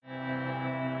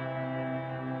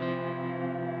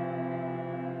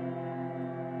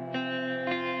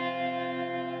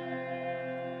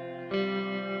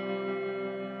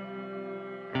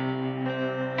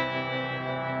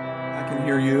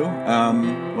hear you.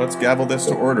 Let's gavel this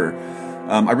to order.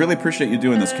 I really appreciate you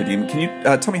doing this, Kadeem. Can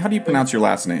you tell me, how do you pronounce your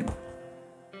last name?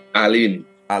 Aline.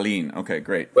 Aline. Okay,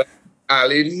 great. Well,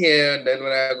 Aline here, and then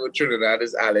when I go to Trinidad,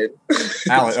 it's Alan.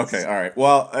 Alan. Okay, all right.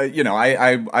 Well,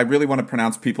 I really want to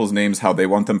pronounce people's names how they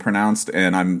want them pronounced,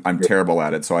 and I'm terrible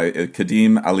at it. So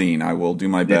Kadeem Aline. I will do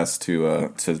my best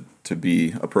to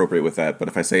be appropriate with that. But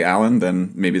if I say Alan,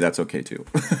 then maybe that's okay too.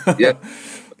 Yeah.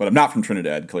 But I'm not from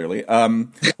Trinidad, clearly. Well,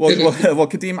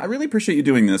 Kadeem, I really appreciate you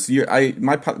doing this.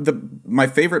 My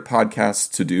favorite podcasts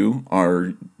to do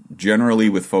are generally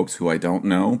with folks who I don't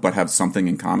know but have something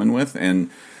in common with, and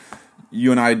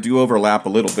you and I do overlap a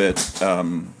little bit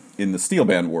in the steel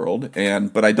band world,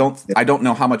 but I don't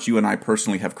know how much you and I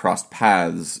personally have crossed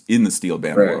paths in the steel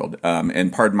band world.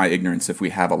 And pardon my ignorance if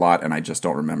we have a lot and I just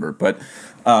don't remember. But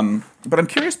I'm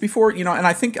curious before, and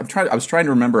I think I was trying to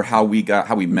remember how we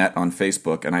met on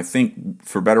Facebook, and I think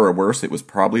for better or worse, it was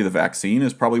probably the vaccine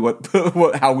is probably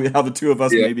how the two of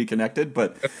us may be connected.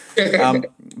 But I'm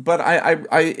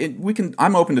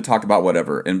open to talk about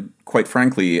whatever, and quite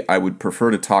frankly, I would prefer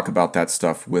to talk about that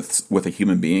stuff with a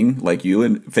human being like you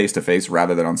and face to face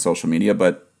rather than on social media.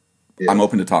 But I'm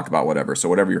open to talk about whatever. So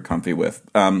whatever you're comfy with.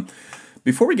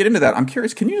 Before we get into that, I'm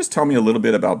curious. Can you just tell me a little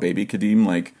bit about Baby Kadeem?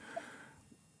 Like,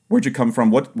 where'd you come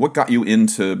from? What got you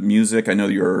into music? I know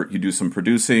you do some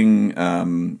producing.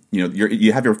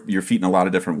 You have your feet in a lot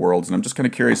of different worlds, and I'm just kind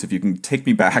of curious if you can take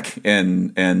me back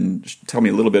and tell me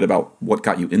a little bit about what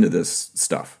got you into this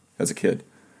stuff as a kid.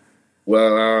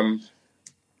 Well,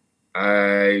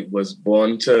 I was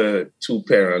born to two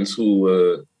parents who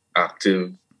were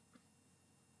active.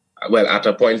 Well, at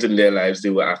a point in their lives, they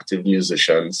were active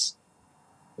musicians,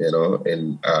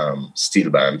 in steel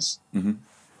bands. Mm-hmm.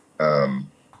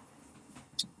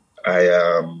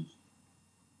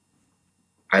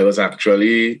 I was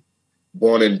actually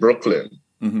born in Brooklyn.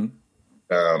 Mm-hmm.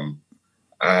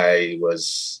 I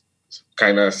was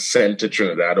kind of sent to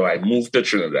Trinidad, or I moved to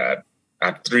Trinidad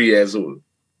at 3 years old.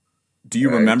 Do you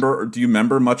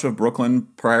remember much of Brooklyn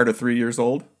prior to 3 years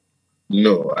old?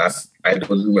 No, I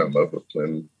don't remember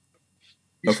Brooklyn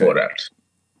before that.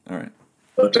 All right.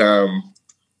 But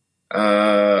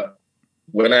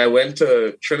when I went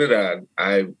to Trinidad,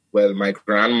 my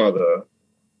grandmother,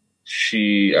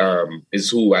 she is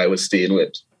who I was staying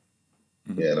with,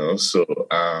 mm-hmm. So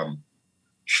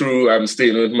true, I'm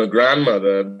staying with my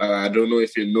grandmother. I don't know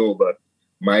if you know, but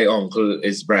my uncle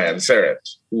is Brian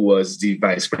Serrett, who was the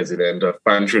vice president of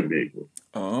Pan Trinbago.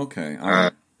 Oh, okay. All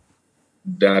right.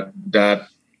 That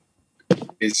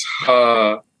is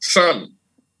her son.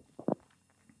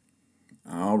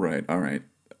 All right.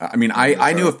 I mean,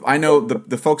 I know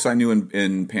the folks I knew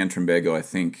in Pan Trinbago. I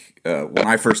think when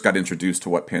I first got introduced to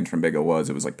what Pan Trinbago was,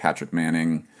 it was like Patrick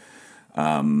Manning,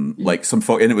 like some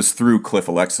folk, and it was through Cliff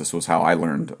Alexis was how I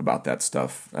learned about that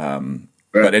stuff.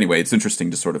 But anyway, it's interesting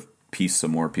to sort of piece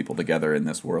some more people together in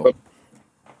this world.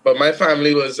 But my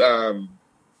family was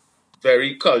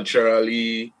very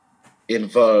culturally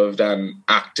involved and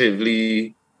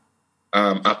actively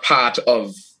a part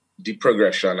of the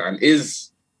progression, and is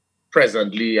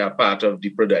presently a part of the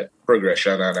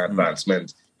progression and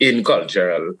advancement in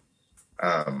cultural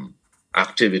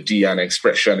activity and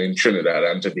expression in Trinidad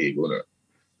and Tobago.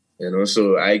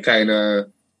 So I kind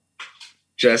of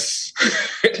just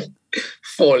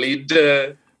followed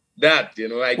that.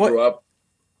 I grew up.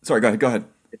 Sorry, go ahead.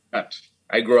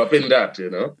 I grew up in that.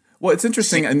 Well, it's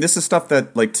interesting, and this is stuff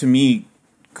that, like, to me,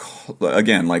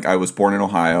 again, like, I was born in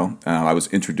Ohio. I was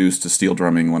introduced to steel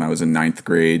drumming when I was in 9th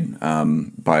grade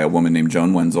by a woman named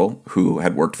Joan Wenzel, who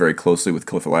had worked very closely with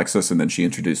Cliff Alexis, and then she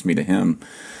introduced me to him.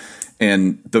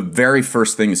 And the very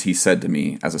first things he said to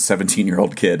me as a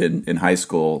 17-year-old kid in high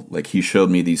school, like, he showed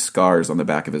me these scars on the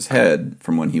back of his head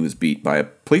from when he was beat by a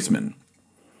policeman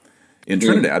in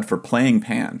Trinidad for playing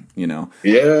pan,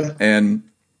 Yeah. And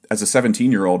as a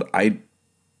 17-year-old,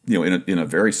 in a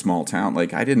very small town,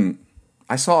 like, I knew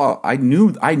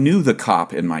the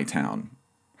cop in my town.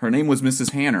 Her name was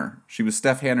Mrs. Hanner. She was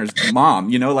Steph Hanner's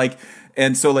mom,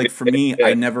 and so, like, for me,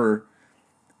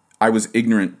 I was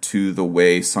ignorant to the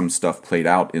way some stuff played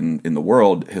out in the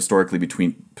world historically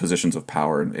between positions of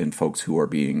power and folks who are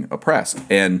being oppressed.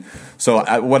 And so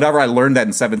whatever I learned that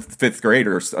in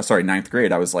 9th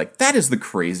grade, I was like, that is the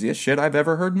craziest shit I've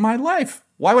ever heard in my life.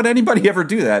 Why would anybody ever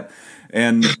do that?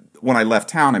 And when I left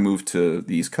town, I moved to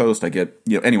the East Coast.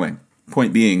 Anyway,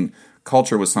 point being,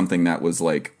 culture was something that was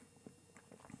like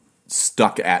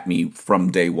stuck at me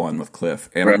from day one with Cliff.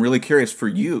 And I'm really curious for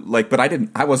you, like, but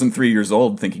I wasn't 3 years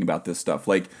old thinking about this stuff.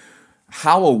 Like,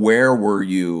 how aware were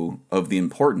you of the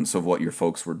importance of what your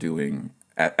folks were doing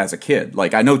as a kid?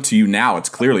 Like, I know to you now it's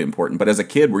clearly important, but as a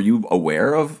kid, were you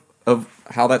aware of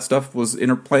how that stuff was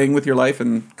interplaying with your life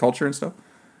and culture and stuff?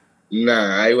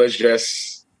 Nah, I was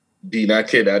just being a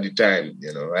kid at the time.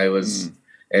 I was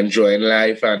enjoying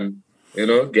life and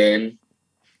getting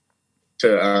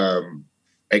to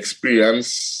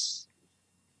experience,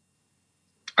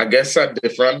 I guess, a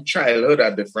different childhood,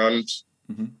 a different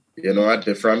a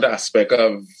different aspect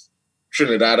of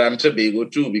Trinidad and Tobago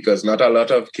too, because not a lot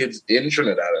of kids in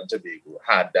Trinidad and Tobago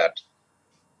had that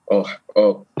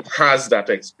or has that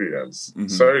experience.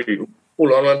 Sorry,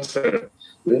 hold on one second.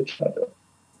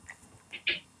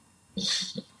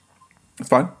 It's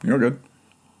fine. You're good.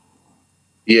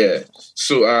 Yeah.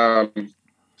 So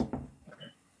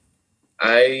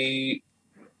I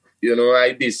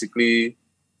basically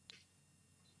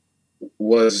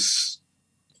was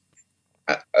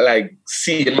like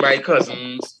seeing my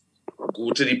cousins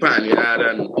go to the Panyard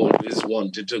and always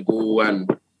wanted to go, and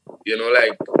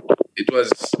like it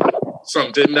was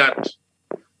something that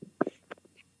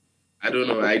I don't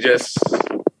know. I just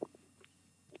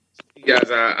see as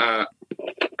a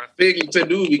thing to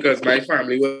do because my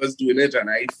family was doing it, and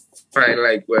I find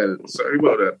like, well, sorry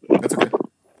about that. That's okay.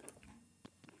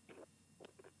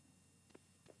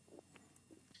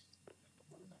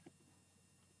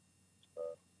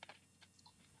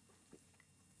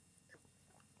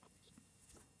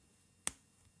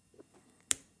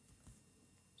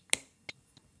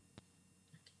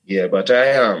 Yeah, but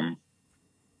I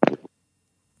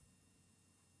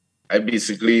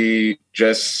basically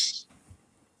just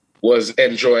was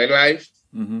enjoying life,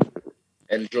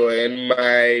 enjoying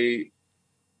my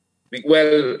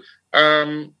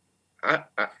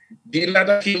being that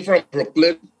I came from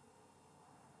Brooklyn,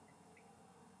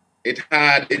 it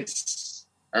had its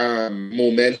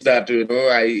moments that the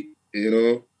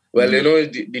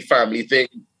family thing.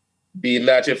 Being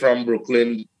that you're from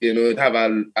Brooklyn, it have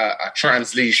a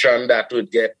translation that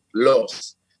would get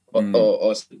lost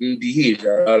or certain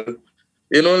behavioral,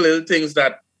 little things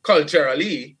that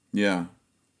culturally, Trinidadians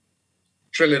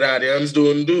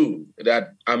don't do,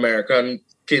 that American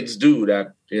kids do,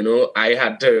 that, I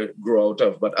had to grow out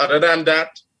of. But other than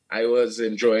that, I was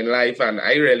enjoying life, and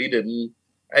I really didn't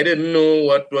know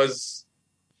what was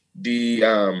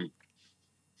the,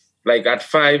 like at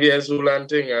 5 years old and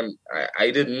thing, and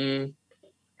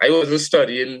I wasn't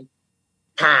studying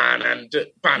pan and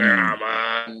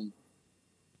panorama, and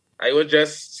I would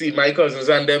just see my cousins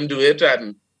and them do it,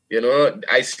 and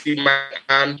I see my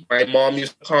aunt, my mom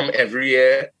used to come every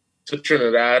year to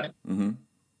Trinidad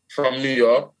from New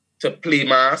York to play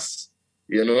mass,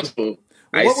 so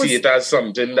I see it as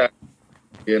something that,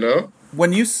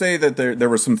 When you say that there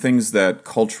were some things that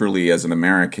culturally as an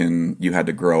American you had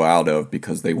to grow out of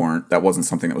because that wasn't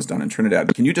something that was done in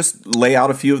Trinidad, can you just lay out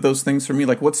a few of those things for me?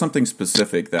 Like, what's something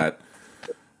specific that...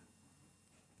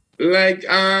 Like,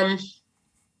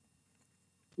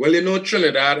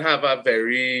 Trinidad have a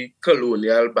very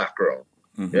colonial background.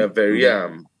 They're very,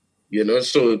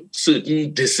 so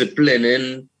certain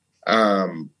discipline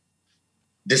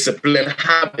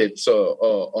habits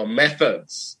or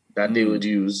methods that they would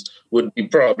use would be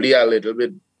probably a little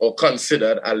bit, or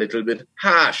considered a little bit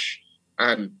harsh.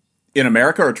 And in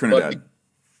America or Trinidad?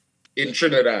 In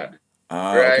Trinidad,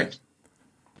 right? Okay.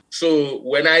 So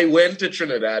when I went to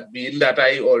Trinidad, being that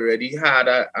I already had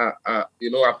a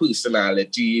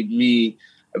personality, me,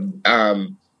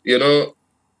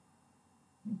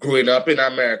 growing up in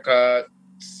America,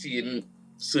 seeing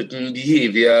certain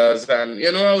behaviors, and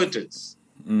how it is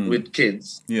with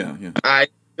kids. Yeah. I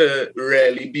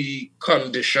really be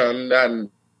conditioned,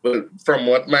 and from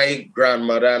what my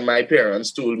grandmother and my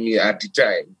parents told me at the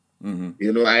time,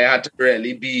 I had to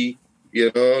really be,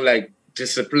 like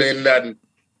disciplined and,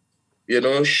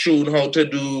 shown how to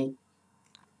do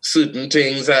certain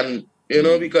things, and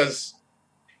because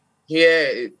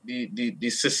here the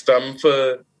system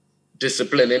for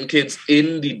disciplining kids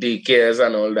in the daycares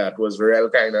and all that was real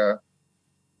kind of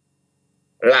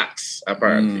lax,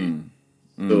 apparently.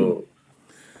 So.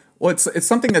 Well, it's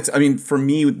something that's, I mean, for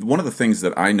me, one of the things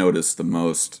that I noticed the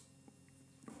most,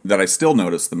 that I still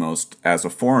notice the most as a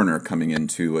foreigner coming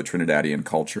into a Trinidadian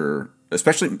culture,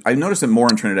 especially, I notice it more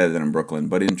in Trinidad than in Brooklyn,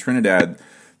 but in Trinidad,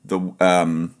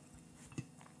 the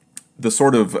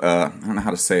sort of, I don't know how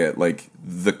to say it, like,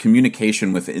 the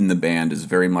communication within the band is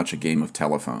very much a game of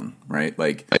telephone, right?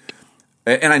 Like,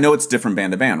 and I know it's different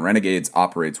band to band. Renegades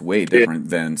operates way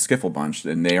different than Skiffle Bunch,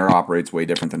 and Nair operates way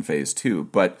different than Phase 2,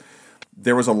 but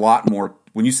there was a lot more.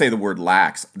 When you say the word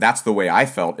lax, that's the way I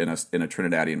felt in a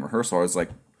Trinidadian rehearsal. I was like,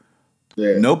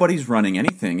 nobody's running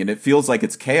anything, and it feels like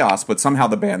it's chaos, but somehow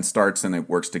the band starts and it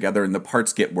works together, and the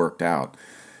parts get worked out.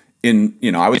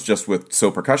 I was just with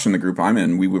So Percussion, the group I'm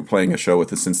in. We were playing a show with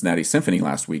the Cincinnati Symphony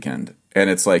last weekend, and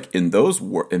it's like in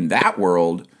that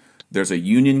world, there's a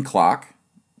union clock.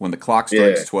 When the clock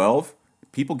strikes 12,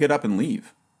 people get up and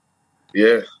leave.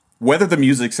 Yeah. Whether the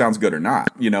music sounds good or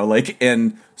not,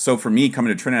 and so for me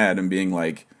coming to Trinidad and being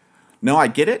like, no, I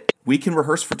get it. We can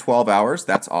rehearse for 12 hours.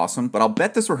 That's awesome. But I'll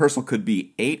bet this rehearsal could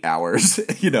be 8 hours,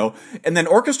 And then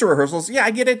orchestra rehearsals, yeah, I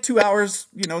get it. 2 hours,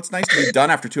 it's nice to be done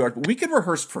after 2 hours. But we could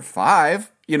rehearse for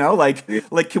 5,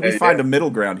 can we find a middle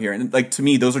ground here? And like, to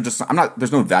me, those are just,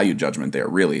 there's no value judgment there,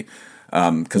 really.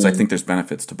 Because I think there's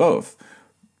benefits to both.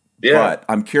 Yeah. But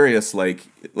I'm curious, like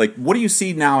what do you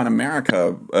see now in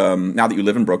America, now that you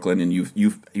live in Brooklyn and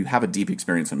you have a deep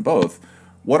experience in both?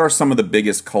 What are some of the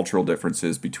biggest cultural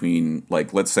differences between,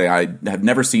 like, let's say I have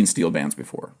never seen steel bands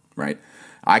before, right?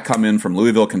 I come in from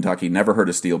Louisville, Kentucky, never heard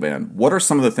a steel band. What are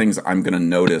some of the things I'm going to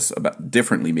notice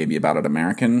differently maybe about an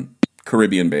American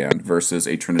Caribbean band versus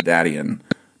a Trinidadian,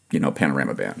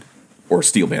 panorama band or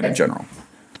steel band in general?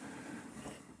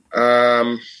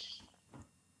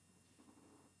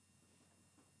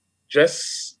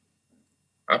 Just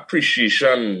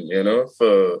appreciation,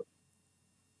 for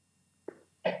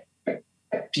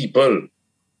people.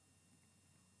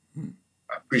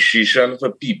 Appreciation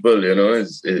for people,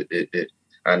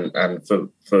 and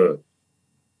for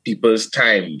people's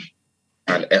time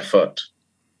and effort,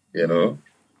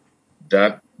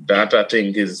 that I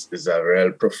think is a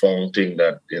real profound thing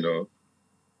that,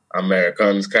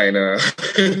 Americans kind of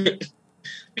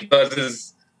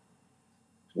because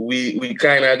we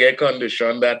kind of get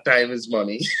conditioned that time is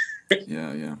money.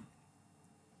 Yeah.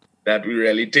 That we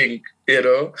really think,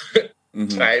 time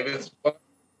is money.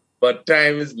 But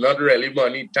time is not really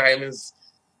money. Time is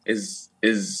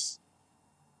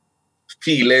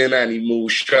feeling and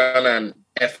emotion and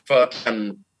effort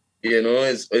and,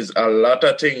 is a lot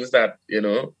of things that,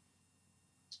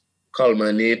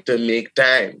 culminate to make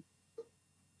time.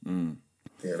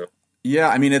 Yeah,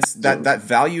 I mean, it's that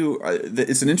value.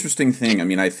 It's an interesting thing. I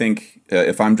mean, I think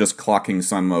if I'm just clocking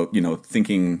some,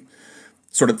 thinking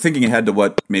ahead to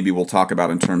what maybe we'll talk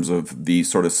about in terms of the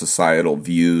sort of societal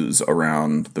views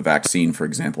around the vaccine, for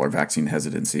example, or vaccine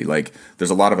hesitancy. Like,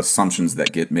 there's a lot of assumptions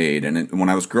that get made. And when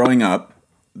I was growing up,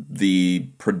 the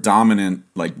predominant,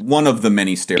 like, one of the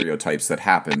many stereotypes that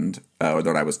happened, or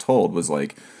that I was told, was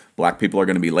like, black people are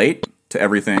going to be late to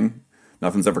everything.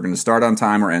 Nothing's ever going to start on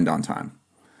time or end on time.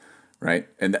 Right?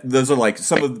 And those are like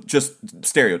some of just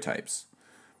stereotypes.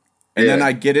 And then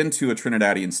I get into a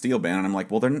Trinidadian steel band and I'm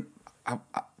like, well, they're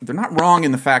not wrong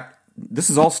in the fact this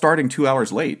is all starting 2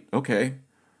 hours late. Okay.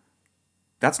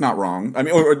 That's not wrong. I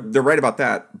mean, or they're right about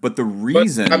that. But the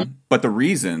reason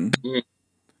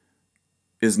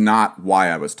is not why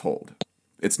I was told.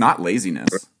 It's not laziness.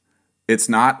 It's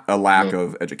not a lack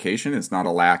of education. It's not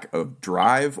a lack of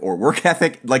drive or work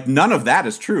ethic. Like, none of that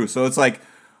is true. So it's like,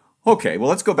 okay, well,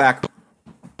 let's go back.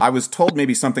 I was told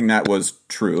maybe something that was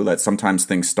true, that sometimes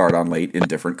things start late in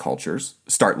different cultures.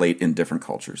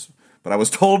 But I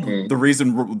was told the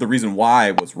reason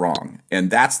why was wrong. And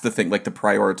that's the thing, like the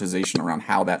prioritization around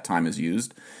how that time is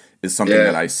used is something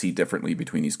that I see differently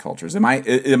between these cultures. Am I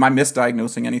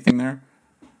misdiagnosing anything there?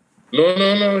 No,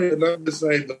 you're not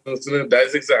misdiagnosing it.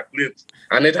 That's exactly it.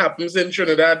 And it happens in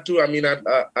Trinidad too. I mean,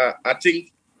 I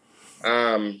think,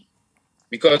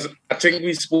 because I think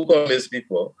we spoke on this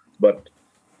before, but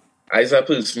as a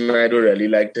person, I don't really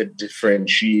like to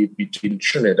differentiate between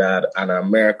Trinidad and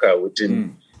America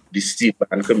within the steel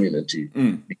band community,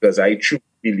 because I truly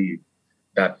believe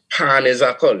that pan is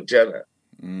a culture.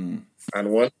 And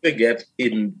once you get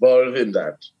involved in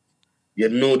that, you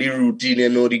know the routine, you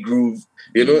know the groove.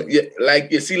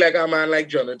 You see like a man like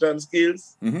Jonathan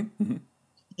Scales,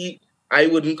 I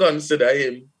wouldn't consider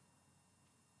him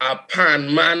a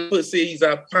pan man per se. He's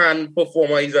a pan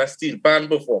performer, he's a steel pan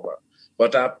performer.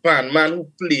 But a pan man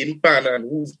who playing pan and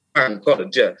who's pan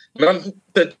culture. Not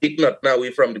to take nothing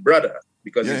away from the brother,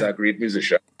 because he's a great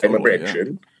musician. I'm a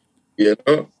brethren.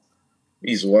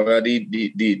 He's one of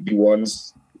the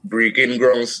ones breaking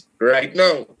grounds right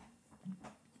now.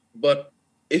 But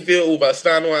if you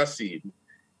understand what I see,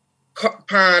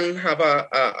 pan have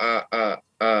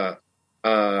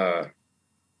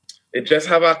it just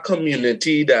have a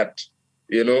community that,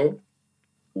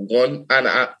 one and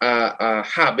a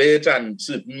habit and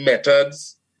certain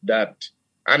methods that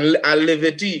and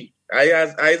levity. I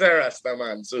as a Rasta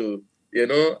man, so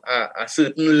a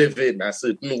certain living, a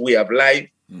certain way of life.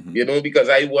 Because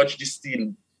I watch the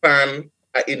steel pan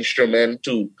instrument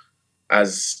too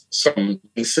as something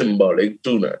symbolic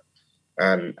too.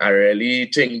 And I really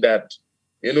think that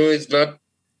it's not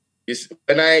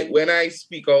when I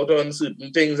speak out on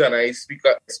certain things, and I speak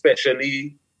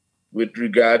especially with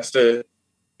regards to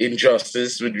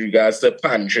injustice, with regards to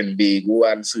Pan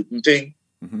Trinbago and certain things,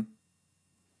 Mm-hmm.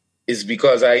 is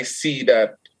because I see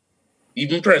that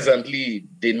even presently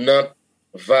they're not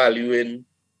valuing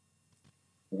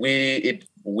where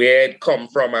it come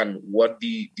from and what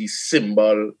the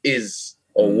symbol is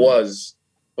or was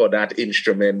for that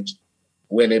instrument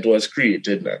when it was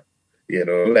created.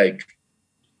 Like,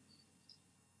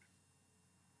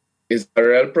 it's a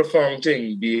real profound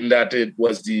thing, being that it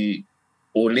was the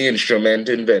only instrument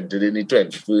invented in the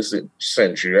 21st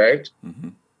century, right? Mm-hmm.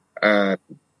 And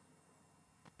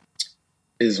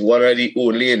is one of the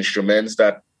only instruments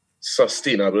that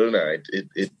sustainable now.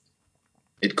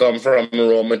 It comes from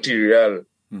raw material,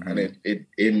 and it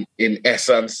in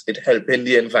essence it helping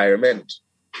the environment.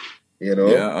 Yeah,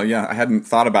 oh yeah. I hadn't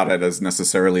thought about it as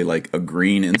necessarily like a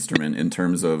green instrument in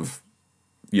terms of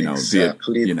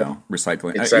Exactly.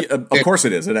 recycling. Exactly. Of course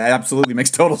it is. It absolutely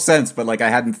makes total sense. But like I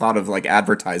hadn't thought of like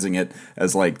advertising it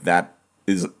as like that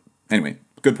is anyway.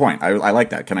 Good point. I like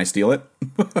that. Can I steal it?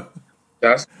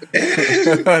 That's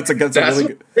that's a really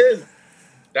good.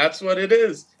 That's what it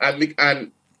is. I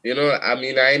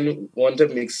want to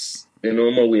mix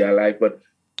my way of life, but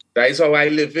that is how I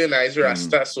live in. I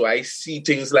Rasta, so I see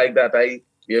things like that.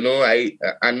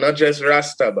 I'm not just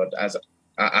Rasta, but as an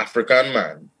African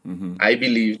man, I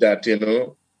believe that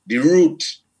the root,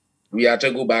 we have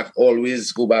to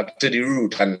always go back to the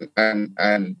root,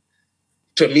 and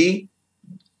to me,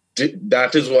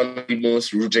 that is one of the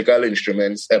most rootical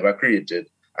instruments ever created,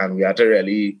 and we have to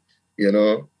really,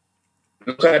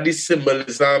 look at the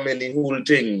symbolism and the whole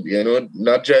thing.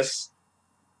 Not just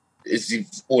it's the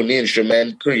only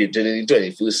instrument created in the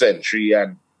 21st century,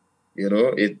 and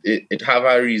it have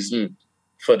a reason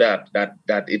for that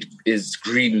it is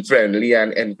green friendly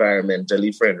and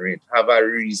environmentally friendly. It have a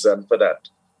reason for that,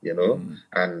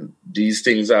 and these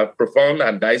things are profound,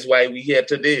 and that's why we're here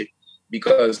today,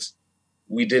 because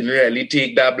we didn't really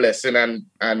take that blessing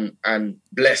and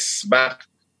bless back,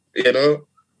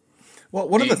 Well,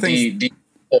 one of the things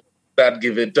that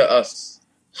give it to us.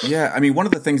 Yeah, I mean, one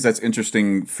of the things that's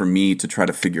interesting for me to try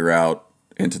to figure out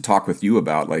and to talk with you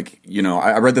about, like,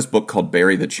 I read this book called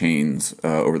Bury the Chains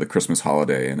over the Christmas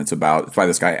holiday, and it's by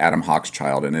this guy Adam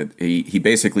Hochschild, and he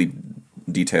basically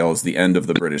details the end of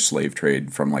the British slave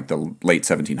trade from like the late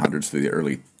 1700s to the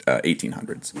early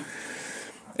 1800s.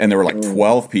 And there were like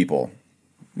 12 people,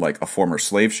 like a former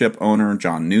slave ship owner,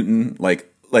 John Newton, like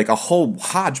a whole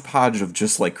hodgepodge of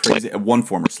just like crazy, one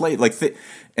former slave,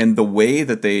 and the way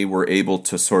that they were able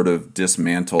to sort of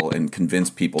dismantle and convince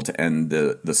people to end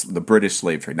the British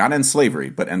slave trade, not end slavery,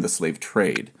 but end the slave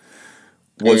trade,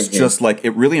 was just like,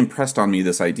 it really impressed on me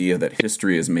this idea that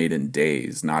history is made in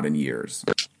days, not in years.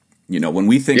 When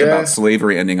we think about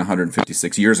slavery ending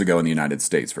 156 years ago in the United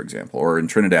States, for example, or in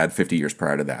Trinidad 50 years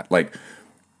prior to that, like,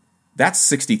 that's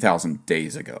 60,000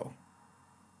 days ago.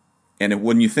 And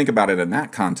when you think about it in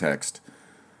that context,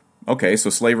 okay, so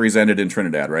slavery's ended in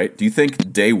Trinidad, right? Do you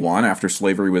think day one after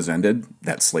slavery was ended,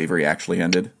 that slavery actually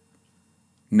ended?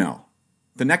 No.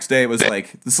 The next day it was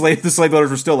like, the slave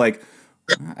owners were still like,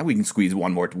 we can squeeze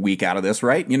one more week out of this,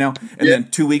 right? And then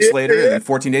 2 weeks later, and then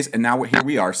 14 days, and now here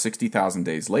we are 60,000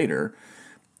 days later,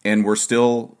 and we're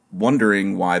still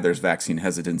wondering why there's vaccine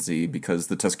hesitancy, because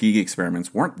the Tuskegee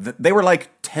experiments they were like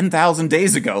 10,000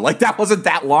 days ago. Like, that wasn't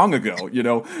that long ago,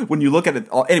 when you look at it.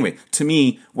 Anyway, to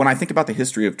me, when I think about the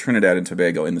history of Trinidad and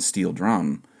Tobago and the steel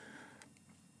drum,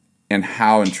 and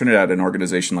how in Trinidad an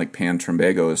organization like Pan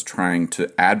Trinbago is trying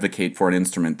to advocate for an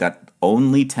instrument that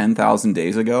only 10,000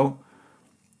 days ago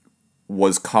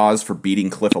was cause for beating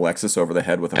Cliff Alexis over the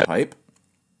head with a pipe.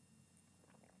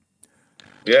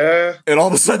 Yeah. It all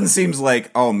of a sudden seems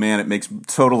like, oh man, it makes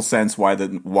total sense why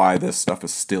this stuff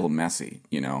is still messy,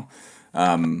 Yeah.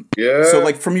 So,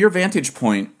 like, from your vantage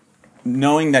point,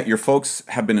 knowing that your folks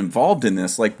have been involved in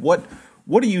this, like, what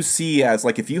do you see as,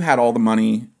 like, if you had all the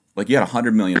money, like you had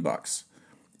 $100 million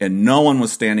and no one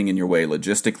was standing in your way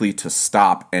logistically to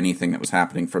stop anything that was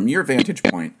happening, from your vantage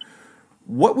point,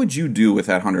 what would you do with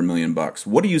that $100 million?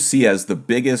 What do you see as the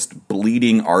biggest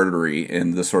bleeding artery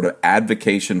in the sort of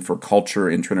advocacy for culture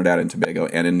in Trinidad and Tobago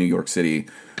and in New York City?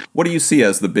 What do you see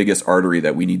as the biggest artery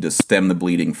that we need to stem the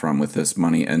bleeding from with this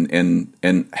money and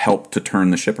help to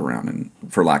turn the ship around, and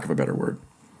for lack of a better word?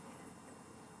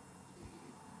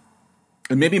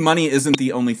 And maybe money isn't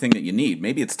the only thing that you need.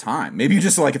 Maybe it's time. Maybe you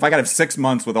just, like, if I got to have 6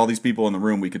 months with all these people in the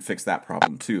room, we could fix that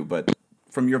problem too. But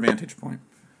from your vantage point.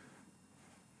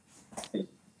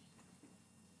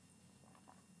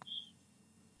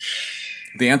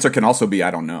 The answer can also be I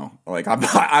don't know. Like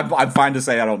I'm fine to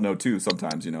say I don't know too.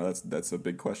 Sometimes, you know, that's a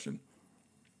big question.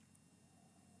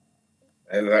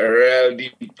 And a real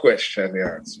deep question you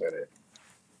answered it.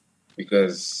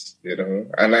 Because, you know,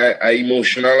 and I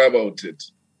emotional about it.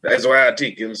 That's why I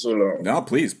taking so long. No,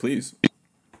 please.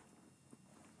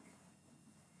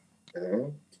 You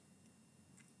know?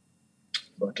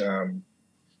 But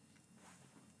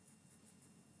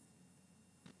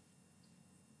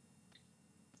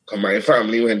my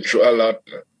family went through a lot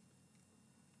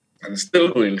and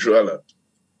still going through a lot.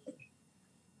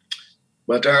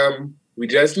 But we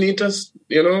just need to,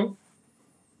 you know,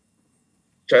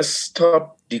 just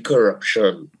stop the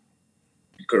corruption.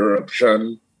 The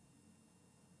corruption.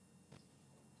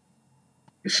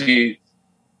 You see,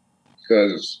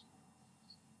 because,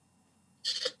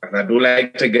 and I don't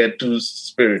like to get too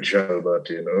spiritual, but,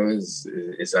 you know,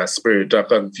 it's a spirit of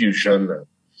confusion.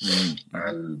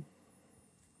 And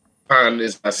pan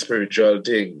is a spiritual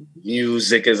thing.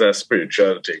 Music is a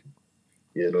spiritual thing,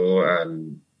 you know,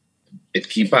 and it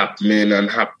keep happening and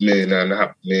happening and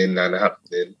happening and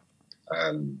happening.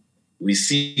 And we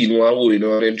see what going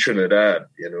on in Trinidad,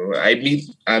 you know. I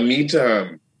mean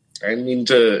to,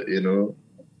 you know,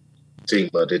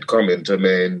 think, but it come into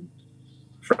main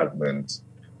fragments.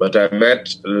 But I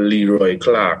met Leroy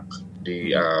Clark,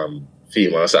 the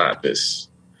famous artist,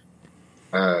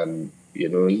 and you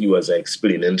know, he was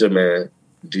explaining to me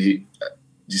the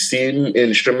same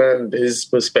instrument, his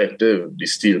perspective, the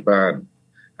steel pan,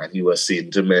 and he was saying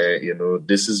to me, you know,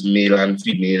 this is male and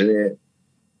female here.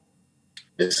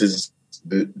 This is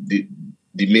the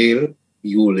male,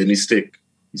 he holding his stick.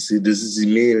 He said, this is the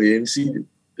male, you see,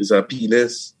 it's a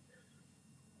penis,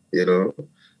 you know,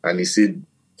 and he said,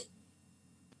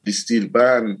 the steel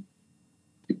pan,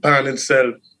 the pan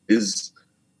itself is,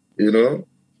 you know,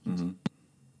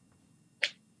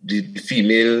 the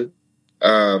female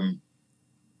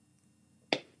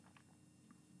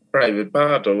private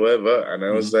part or whatever. And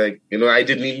I was like, you know, I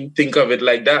didn't even think of it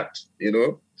like that, you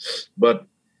know, but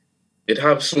it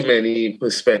has so many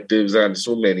perspectives and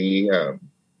so many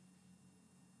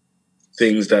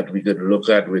things that we could look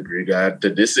at with regard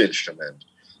to this instrument.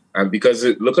 And because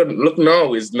look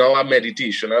now, it's now a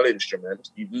meditational instrument,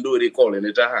 even though they're calling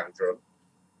it a hand drum.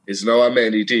 It's now a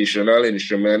meditational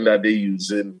instrument that they're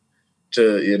using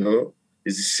to, you know,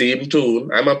 it's the same tone.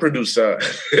 I'm a producer.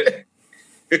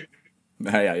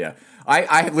 Yeah.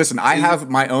 I listen, I have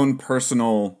my own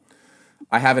personal,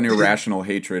 I have an irrational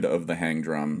hatred of the hang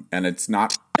drum, and it's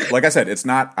not, like I said, it's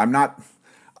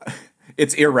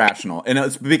irrational. And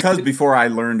it's because before I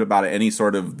learned about any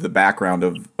sort of the background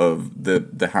of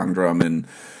the hang drum and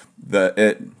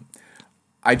there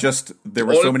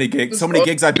were so many gigs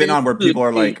I've been on where people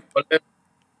are like,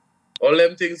 all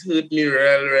them things hurt me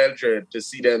real dread to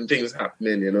see them things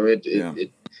happening, you know.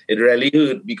 It really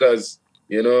hurt because,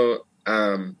 you know,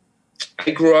 I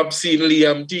grew up seeing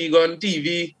Liam Teague on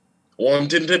TV,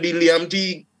 wanting to be Liam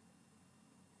Teague.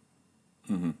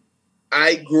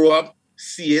 I grew up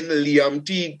seeing Liam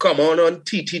Teague come on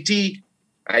TTT.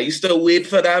 I used to wait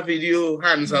for that video,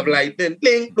 Hands of Lightning,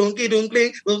 bling, donkey,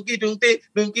 donkey, donkey, donkey,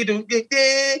 donkey, donkey,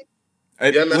 donkey.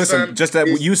 Listen, just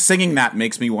you singing that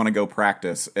makes me want to go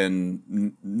practice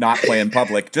and not play in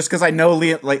public. Just because I know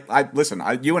Liam, like,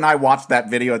 you and I watched that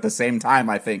video at the same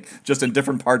time. I think just in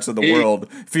different parts of the world,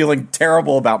 feeling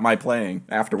terrible about my playing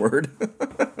afterward.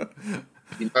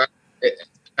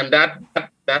 And that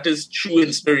is true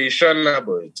inspiration,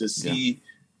 boy, to see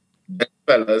the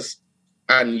fellas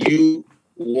and you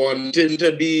wanting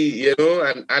to be, you know,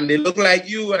 and they look like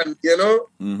you, and you know.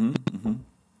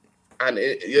 And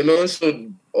you know, so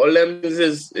all them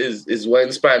is what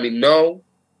inspired me. Now,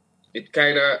 it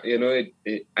kind of, you know,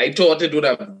 I thought it would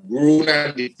have grown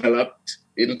and developed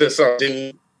into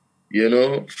something, you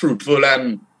know, fruitful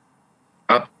and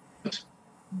up,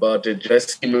 but it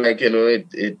just seemed like, you know,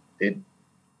 it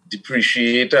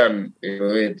depreciate and, you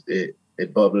know,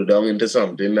 it bubbled down into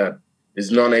something that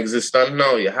is non-existent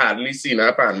now. You hardly see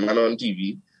a pan man on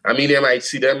TV. I mean, you might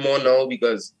see them more now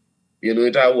because, you know,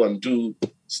 it are 1-2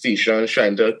 stations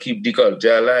trying to keep the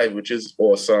culture alive, which is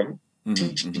awesome.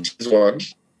 Is one,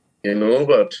 you know,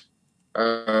 but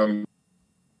I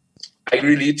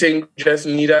really think we just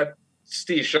need a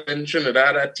station in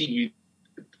Trinidad, a TV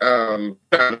channel,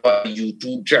 a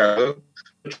YouTube channel,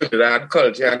 Trinidad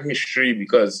culture and history,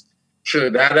 because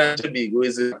Trinidad and Tobago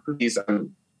is a place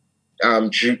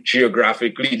and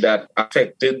geographically that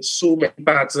affected so many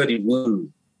parts of the world.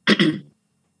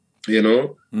 You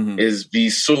know, is be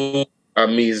so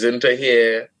amazing to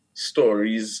hear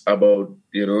stories about,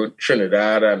 you know,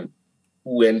 Trinidad and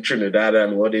who in Trinidad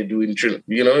and what they do in Trinidad.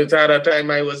 You know, it's at a time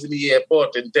I was in the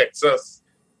airport in Texas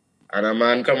and a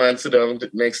man come and sit down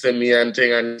next to me and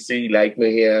thing, and say he like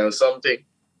me here or something.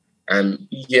 And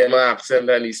he hear my accent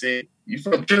and he say, "You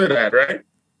from Trinidad, right?"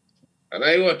 And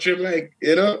I watch him like,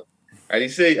 and he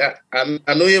say, I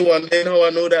know you're wondering how I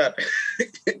know that.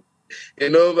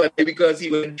 But because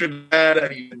he went to Trinidad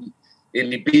and he in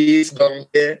the base down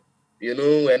there,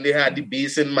 when they had the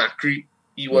base in Macri,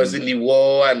 he was in the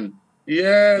war and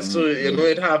so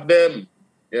it have them.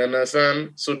 You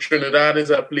understand? So Trinidad is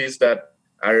a place that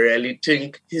I really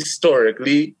think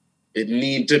historically it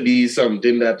need to be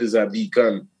something that is a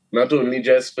beacon, not only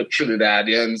just for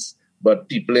Trinidadians, but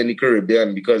people in the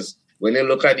Caribbean, because when you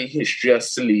look at the history of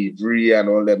slavery and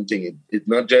all them things, it's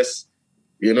not just,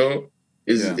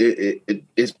 is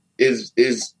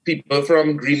people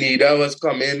from Grenada was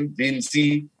coming,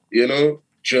 Vinci,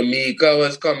 Jamaica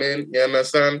was coming, you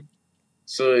understand?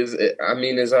 So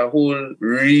it's a whole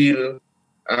real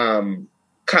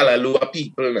Kalalua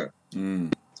people now.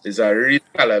 It's a real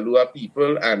Kalalua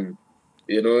people, and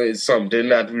it's something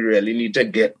that we really need to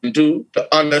get into to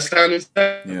understand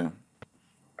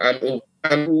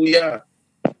and who we are.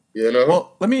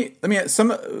 Well, let me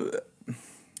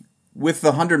with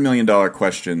the $100 million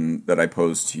question that I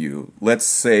posed to you. Let's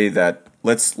say that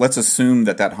let's assume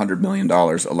that $100 million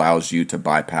allows you to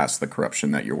bypass the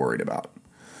corruption that you're worried about.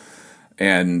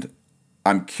 And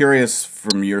I'm curious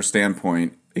from your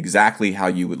standpoint exactly how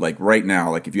you would, like right now,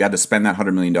 like if you had to spend that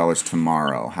 $100 million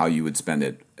tomorrow, how you would spend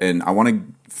it. And I want to,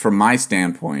 from my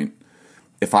standpoint,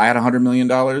 if I had $100 million,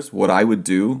 what I would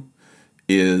do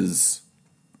is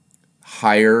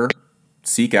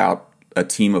seek out a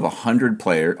team of 100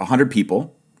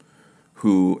 people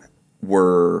who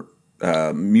were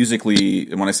musically,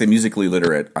 and when I say musically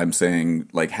literate, I'm saying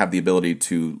like have the ability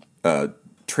to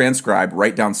transcribe,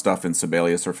 write down stuff in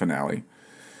Sibelius or Finale,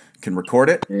 can record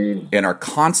it, and are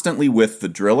constantly with the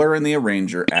driller and the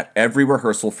arranger at every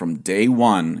rehearsal from day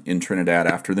one in Trinidad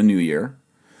after the New Year,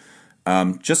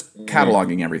 just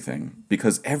cataloging everything.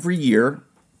 Because every year,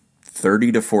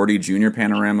 30 to 40 junior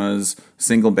panoramas,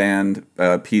 single band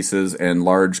pieces, and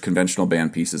large conventional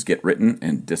band pieces get written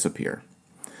and disappear.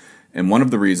 And one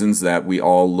of the reasons that we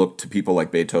all look to people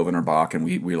like Beethoven or Bach and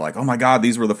we're like, oh my God,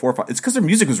 these were the 4 or 5. It's because their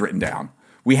music was written down.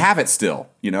 We have it still,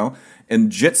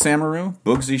 And Jit Samaru,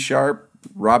 Bugsy Sharp,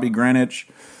 Robbie Greenwich,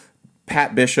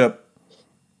 Pat Bishop,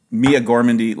 Mia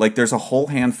Gormandy, like there's a whole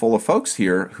handful of folks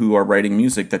here who are writing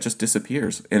music that just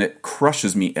disappears. And it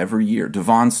crushes me every year.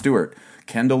 Devon Stewart,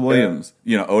 Kendall Williams,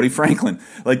 Odie Franklin,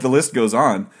 like the list goes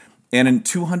on. And in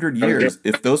 200 years,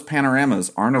 if those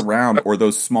panoramas aren't around or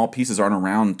those small pieces aren't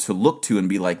around to look to and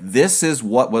be like, this is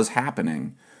what was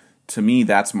happening, to me,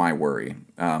 that's my worry.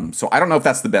 So I don't know if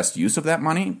that's the best use of that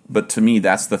money, but to me,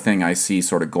 that's the thing I see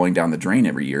sort of going down the drain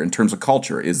every year in terms of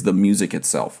culture is the music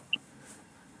itself.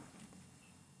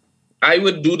 I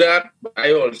would do that.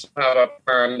 I also have a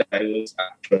plan that I was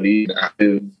actually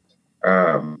active.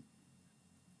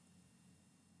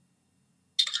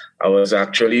 I was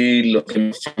actually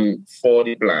looking for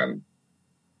the plan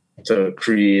to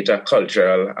create a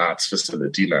cultural arts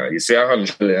facility now. You say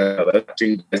 $100 million, I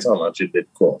think that's how much it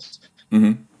did cost.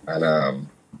 Mm-hmm. And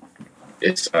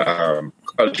it's a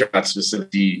cultural arts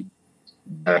facility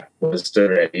that was to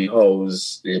really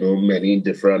house, many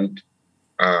different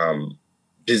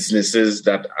businesses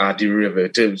that are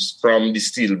derivatives from the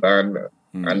steel band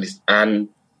and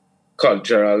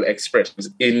cultural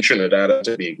expressions in Trinidad and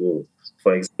Tobago.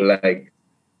 For example, like,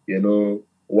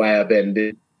 wire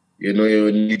bending,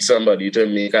 you need somebody to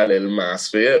make a little mask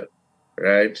for you,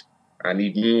 right? And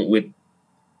even with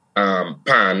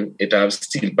pan, it has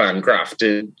steel pan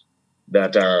crafted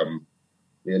that,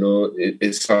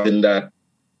 it's something that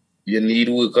you need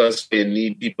workers, you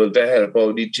need people to help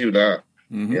out the tuner.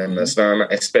 Mm-hmm. You understand?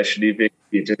 Especially if you're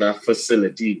creating a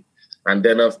facility. And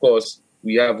then, of course,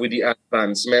 we have with the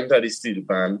advancement of the steel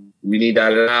pan, we need a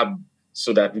lab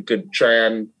so that we could try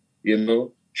and,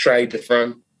 try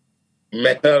different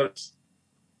methods.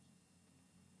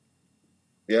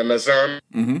 You understand?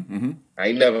 Mm-hmm, mm-hmm.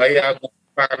 I never hear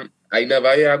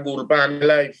gold pan in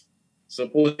life.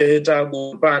 Suppose you hit a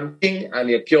gold pan thing and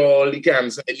you cure all the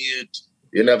cancer in the earth.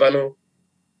 You never know.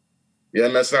 You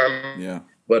understand? Yeah.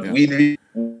 But we need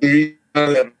a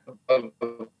level of,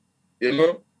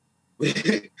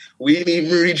 we need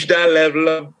to reach that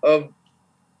level of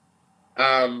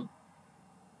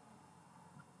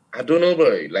I don't know,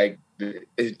 boy. Like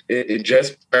it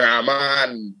just drama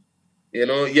and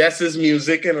yes, it's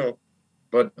music,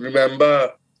 but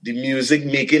remember the music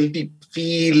making people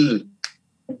feel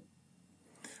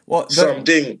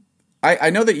something.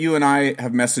 I know that you and I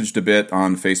have messaged a bit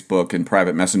on Facebook and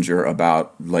private messenger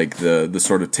about like the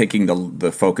sort of taking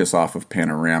the focus off of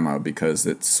Panorama, because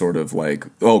it's sort of like,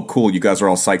 oh, cool, you guys are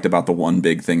all psyched about the one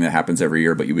big thing that happens every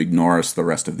year, but you ignore us the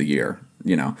rest of the year.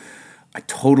 You know, I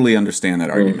totally understand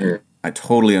that argument. Mm-hmm. I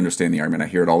totally understand the argument. I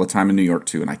hear it all the time in New York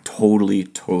too, and I totally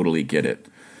get it.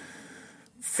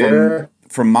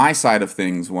 From my side of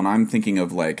things, when I'm thinking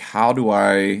of like, how do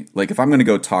I, like, if I'm going to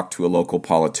go talk to a local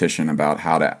politician about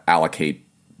how to allocate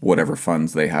whatever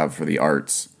funds they have for the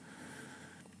arts,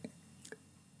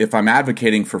 if I'm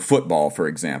advocating for football, for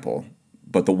example,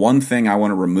 but the one thing I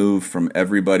want to remove from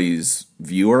everybody's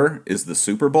viewer is the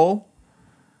Super Bowl,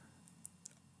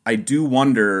 I do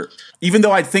wonder, even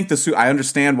though I think I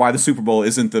understand why the Super Bowl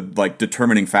isn't the like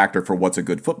determining factor for what's a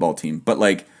good football team, but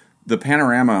like the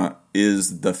Panorama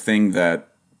is the thing that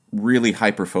really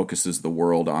hyper focuses the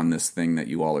world on this thing that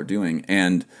you all are doing.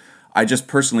 And I just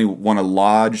personally want to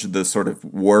lodge the sort of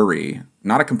worry,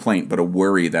 not a complaint, but a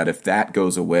worry that if that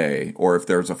goes away, or if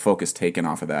there's a focus taken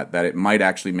off of that it might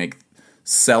actually make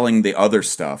selling the other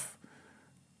stuff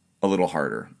a little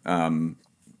harder.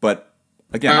 But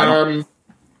again,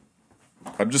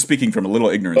 I'm just speaking from a little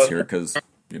ignorance here because,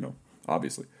 you know,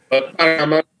 obviously. But I'm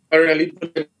not really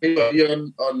putting anybody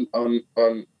on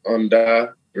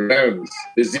the realms.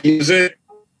 Is the music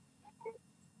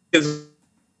is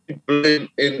people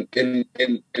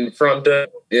in front of,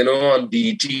 you know, on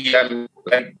BT and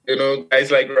like, you know, guys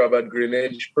like Robert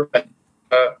Greenidge,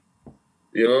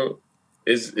 you know,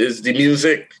 is the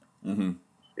music. Mm-hmm.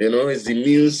 You know, it's the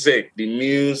music.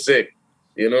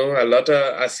 You know,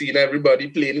 I've seen everybody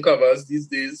playing covers these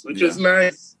days, which is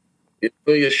nice. You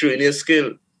know, you're showing your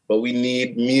skill, but we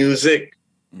need music.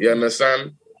 Mm-hmm. You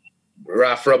understand?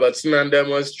 Ralph Robertson and them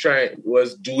was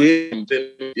doing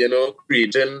something, you know,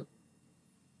 creating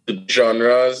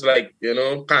genres like, you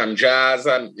know, pan jazz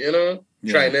and, you know,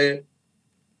 trying to,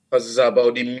 because it's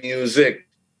about the music.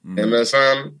 Mm-hmm. You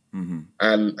understand? Mm-hmm.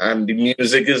 And the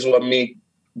music is what make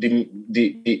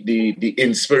the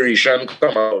inspiration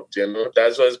come out, you know.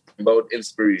 That's what's about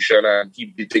inspiration and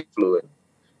keep the thing flowing,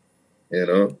 you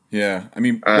know. Yeah, I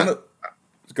mean, go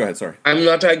ahead. Sorry, I'm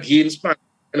not against Panorama.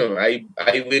 You know, I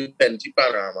win plenty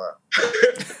Panorama.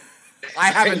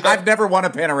 I've never won a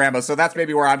Panorama, so that's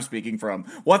maybe where I'm speaking from.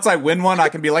 Once I win one, I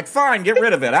can be like, fine, get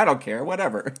rid of it. I don't care,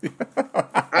 whatever.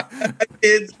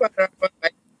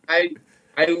 I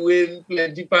win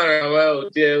plenty Panorama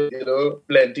out there, you know,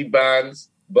 plenty bands.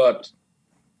 But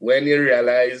when you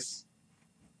realize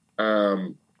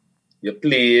you're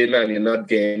playing and you're not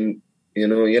getting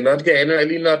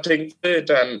really nothing for it,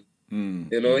 and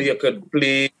you know, you could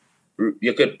play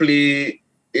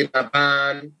in a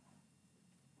band,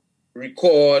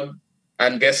 record,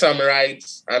 and get some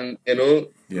rights, and you know,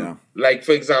 like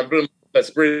for example,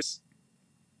 Marcus Prince,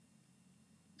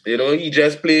 you know, he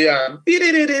just play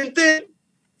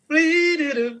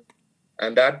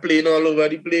and that playing all over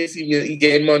the place, he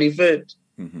gain money for it.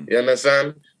 Mm-hmm. You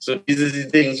understand? So these are the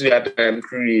things we have to try and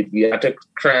create. We have to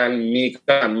try and make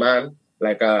a man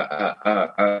like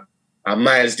a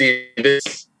Miles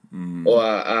Davis or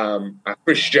a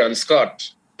Christian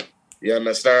Scott. You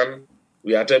understand?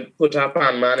 We have to put a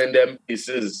pan man in them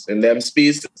pieces, in them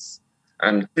spaces,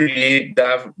 and create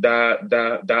that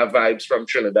vibes from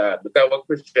Trinidad. Look at what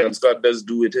Christian Scott does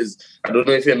do with his. I don't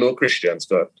know if you know Christian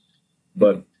Scott,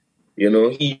 but you know,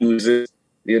 he uses,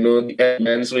 you know, the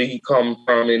elements where he come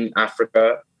from in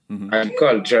Africa and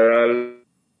cultural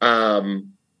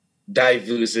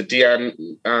diversity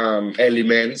and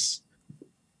elements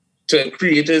to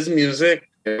create his music.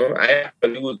 You know, I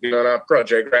actually working on a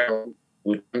project right now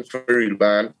with For Real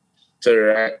Band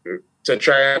to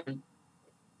try and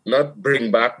not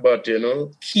bring back, but, you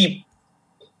know, keep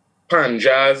pan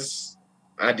jazz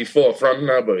at the forefront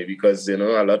now, boy, because, you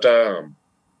know, a lot of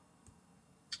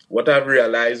what I've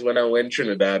realized when I went to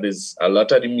Trinidad is a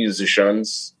lot of the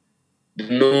musicians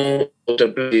know how to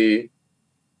play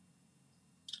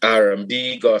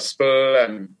R&B, gospel,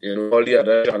 and, you know, all the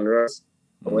other genres.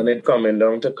 And when it coming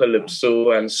down to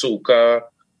calypso and soca,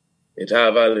 it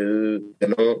have a little, you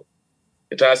know,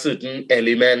 it has certain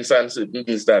elements and certain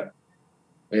things that,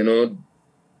 you know,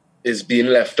 is being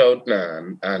left out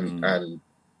now. And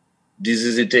these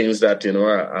are the things that, you know,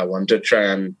 I want to try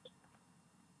and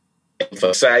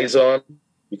emphasize on,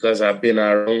 because I've been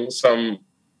around some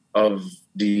of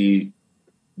the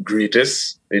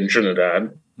greatest in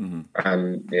Trinidad.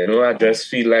 And, you know, I just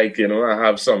feel like, you know, I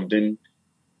have something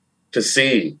to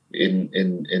say in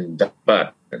that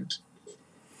part.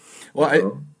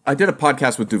 Well, I did a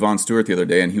podcast with Duvon Stewart the other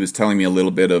day, and he was telling me a little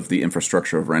bit of the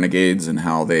infrastructure of Renegades and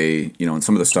how they, you know, and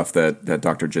some of the stuff that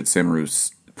Dr. Jit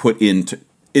Samarus put into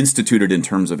instituted in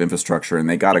terms of infrastructure, and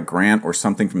they got a grant or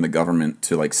something from the government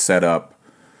to like set up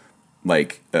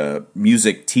like a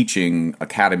music teaching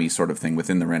academy sort of thing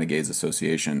within the Renegades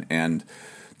Association. And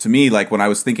to me, like when I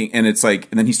was thinking, and it's like,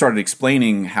 and then he started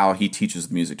explaining how he teaches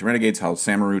the music to Renegades, how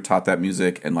Samaru taught that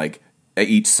music, and like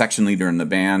each section leader in the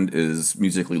band is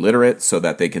musically literate so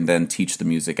that they can then teach the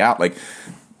music out. Like,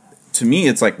 to me,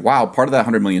 it's like, wow, part of that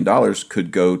 $100 million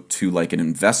could go to like an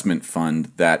investment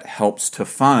fund that helps to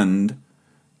fund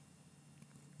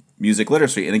music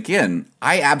literacy. And again,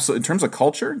 I absolutely, in terms of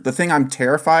culture, the thing I'm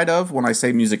terrified of when I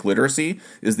say music literacy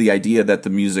is the idea that the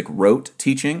music rote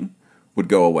teaching would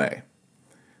go away.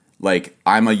 Like,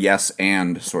 I'm a yes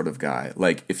and sort of guy.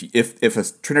 Like, if a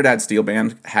Trinidad steel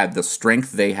band had the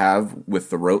strength they have with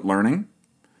the rote learning,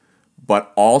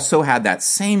 but also had that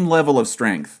same level of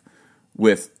strength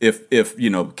with if you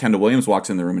know, Kendall Williams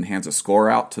walks in the room and hands a score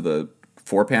out to the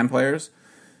four-pan players,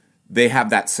 they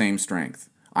have that same strength.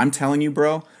 I'm telling you,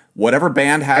 bro, whatever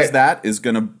band has that is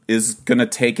gonna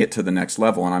take it to the next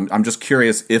level. And I'm just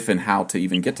curious if and how to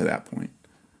even get to that point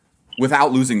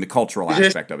without losing the cultural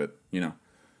aspect of it, you know.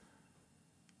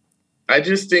 I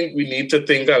just think we need to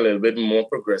think a little bit more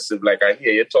progressive. Like, I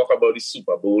hear you talk about the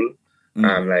Super Bowl,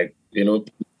 and like, you know,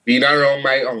 being around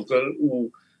my uncle, who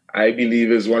I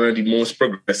believe is one of the most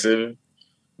progressive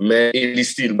men in the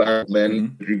steel band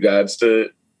men with regards to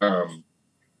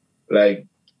like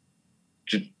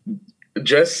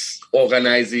just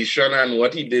organization and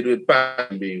what he did with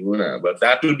Pan, but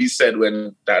that will be said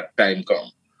when that time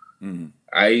comes.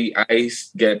 I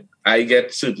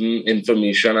get certain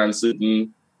information and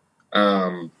certain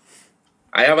I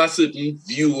have a certain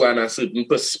view and a certain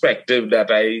perspective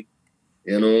that I,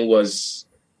 you know, was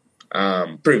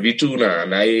privy to now,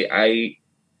 and I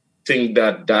think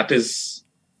that is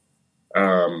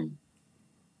how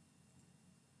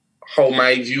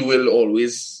my view will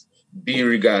always be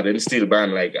regarding steel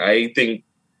band. Like, I think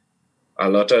a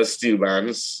lot of steel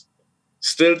bands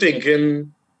still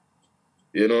thinking,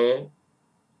 you know,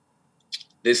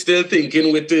 they're still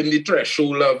thinking within the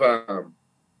threshold of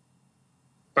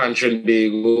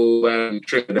Trinbago and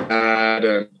Trinidad,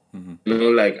 and you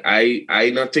know, like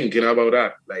I not thinking about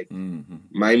that. Like,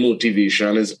 my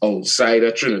motivation is outside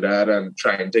of Trinidad and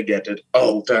trying to get it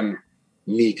out and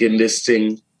making this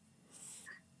thing,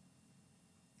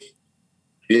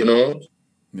 you know.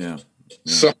 Yeah.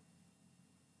 So,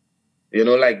 you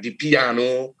know, like the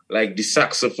piano, like the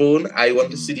saxophone, I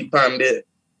want to see the pan there.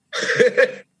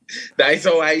 That's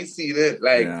how I see it.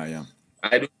 Like,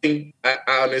 I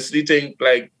honestly think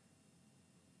like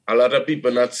a lot of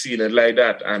people not seeing it like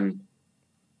that, and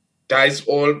that is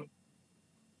all.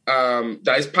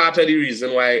 That is part of the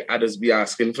reason why I just be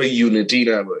asking for unity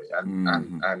now,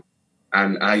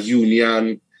 and a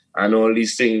union and all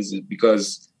these things,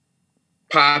 because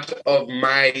part of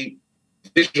my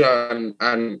vision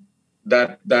and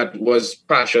that was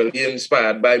partially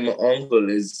inspired by my uncle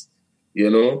is, you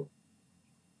know,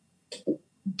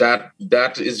 that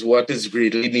is what is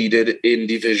greatly needed in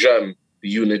the vision,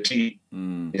 unity,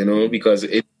 you know, because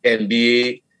in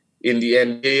the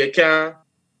NBA, you can't,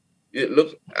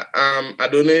 look, I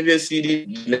don't know if you see the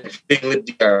next thing with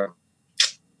the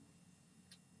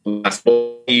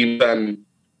basketball teams, and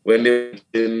when they're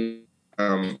in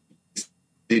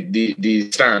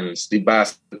the stands, the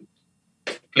basketball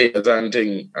players and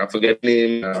thing, I forget the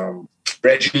name,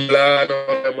 Reggie Miller and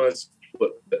all them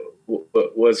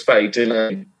was fighting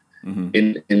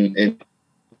in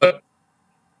but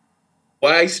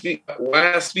why I speak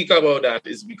about that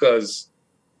is because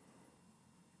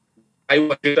I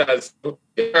watch it as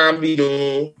it can't be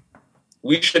no,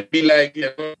 we should be like, you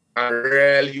know, a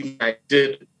real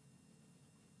united.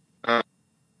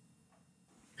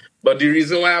 But the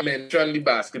reason why I mentioned the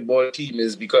basketball team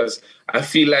is because I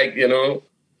feel like, you know,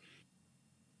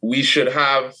 we should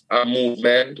have a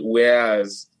movement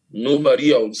whereas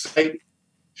nobody outside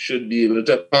should be able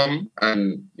to come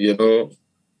and, you know,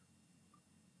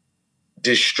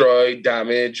 destroy,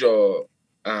 damage, or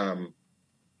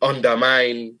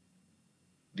undermine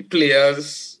the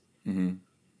players and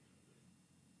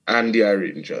the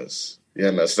arrangers. You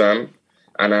understand?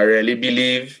 And I really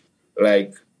believe,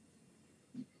 like,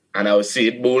 and I would say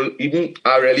it bold, even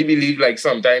I really believe, like,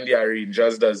 sometimes the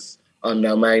arrangers does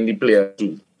undermine the player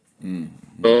too. You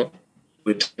know,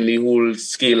 with the whole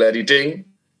scale of the thing,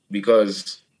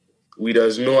 because we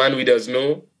does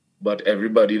know, but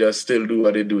everybody does still do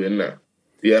what they're doing now.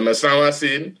 You understand what I'm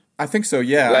saying? I think so,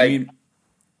 yeah. Like, I mean,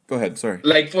 go ahead, sorry.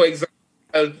 Like, for example,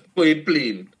 I'll put it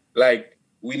plain. Like,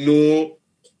 we know,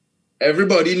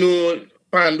 everybody know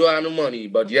Pando and the money,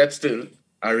 but yet still,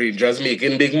 arrangers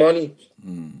making big money.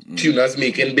 Tuners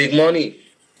making big money.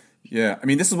 Yeah, I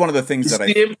mean, this is one of the things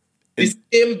the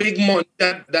same big money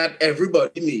that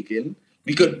everybody making.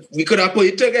 We could have put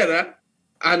it together,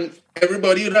 and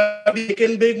everybody would have been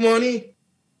making big money.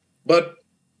 But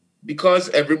because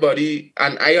everybody,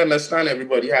 and I understand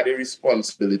everybody had their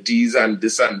responsibilities and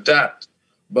this and that,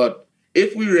 but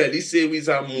if we really say we're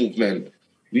a movement,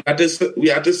 we had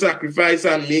to sacrifice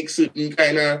and make certain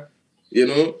kind of,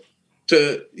 we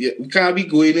can't be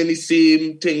going in the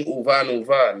same thing over and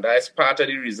over. And that's part of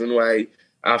the reason why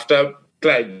after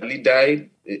Clyde Bradley died,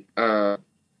 I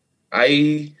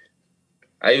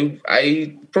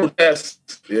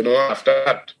protest, after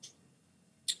that.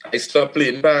 I stopped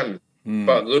playing band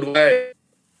for a good while,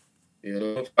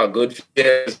 for a good few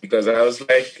years, because I was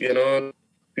like,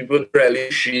 people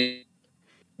really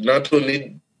not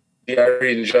only the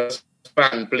arrangers,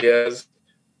 band players,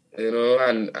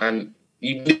 and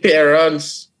even the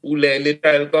parents who learn the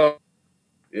child come,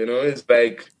 it's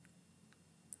like.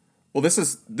 Well, this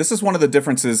is one of the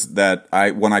differences that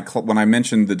when I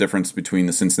mentioned the difference between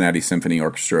the Cincinnati Symphony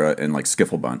Orchestra and like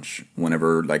Skiffle Bunch.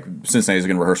 Whenever like Cincinnati's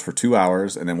going to rehearse for 2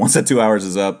 hours, and then once that 2 hours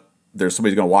is up, there's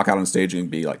somebody's going to walk out on stage and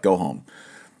be like, "Go home."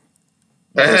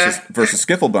 Versus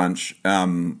Skiffle Bunch,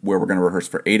 where we're going to rehearse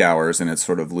for 8 hours, and it's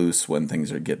sort of loose when things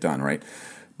get done, right?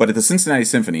 But at the Cincinnati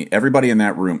Symphony, everybody in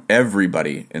that room,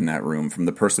 from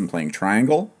the person playing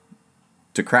triangle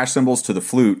to crash cymbals to the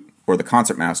flute or the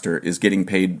concertmaster, is getting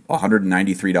paid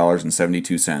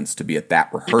 $193.72 to be at that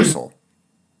rehearsal.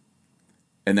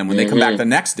 And then when they come back the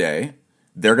next day,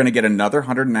 they're going to get another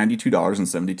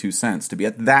 $192.72 to be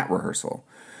at that rehearsal.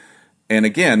 And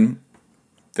again,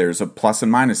 there's a plus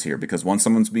and minus here, because once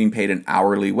someone's being paid an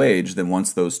hourly wage, then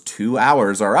once those 2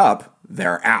 hours are up,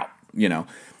 they're out.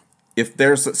 If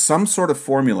there's some sort of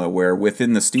formula where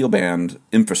within the steel band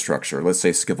infrastructure, let's say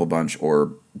Skiffle Bunch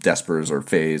or Despers or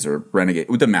Phase or Renegade,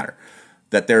 it doesn't matter,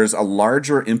 that there's a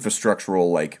larger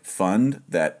infrastructural like fund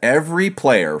that every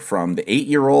player, from the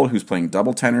 8-year-old who's playing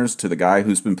double tenors to the guy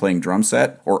who's been playing drum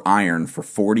set or iron for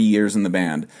 40 years in the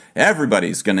band,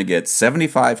 everybody's going to get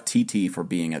 75 TT for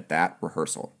being at that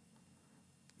rehearsal.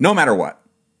 No matter what.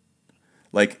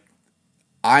 Like,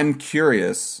 I'm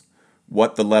curious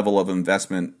what the level of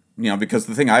investment, because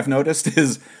the thing I've noticed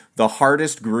is the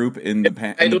hardest group in the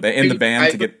band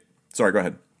to get. Sorry, go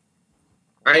ahead.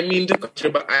 I mean to cut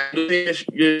you, but I don't think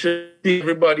you should see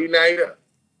everybody neither.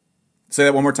 Say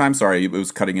that one more time. Sorry, it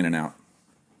was cutting in and out.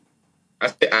 I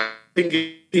think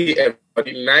you see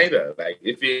everybody neither. Like,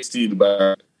 if you steel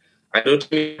band, I don't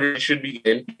think you should be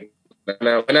in.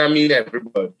 When I mean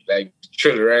everybody, like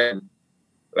children,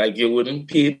 like you wouldn't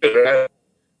pay children,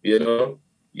 you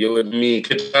would make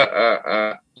it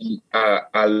a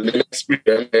learning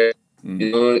experience,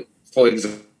 for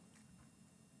example,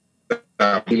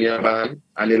 in your band,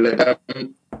 and they let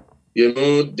them,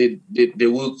 they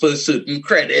work for certain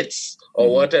credits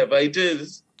or whatever it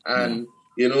is, and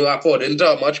according to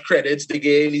how much credits they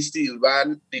get in the steel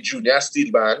band, the junior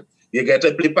steel band, you get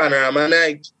to play Panorama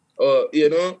Night, or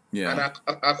and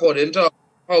according to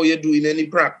how you're doing any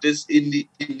practice in the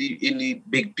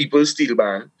big people steel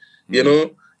band,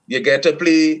 you get to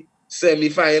play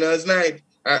semi-finals night,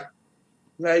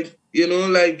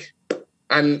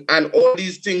 and all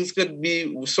these things could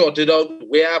be sorted out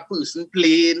where a person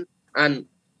playing, and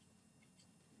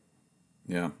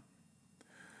well,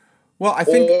 I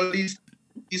think all these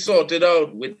be sorted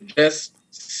out with just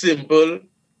simple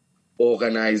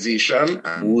organization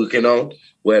and working out.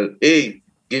 Well, hey,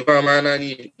 give a man an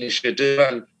initiative,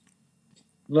 and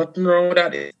nothing wrong with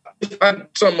that. If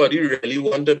somebody really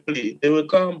want to play, they will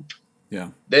come.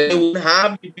 Yeah. They won't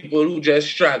have the people who just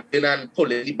struggling and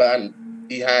pulling the band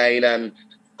behind and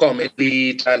coming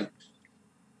late, and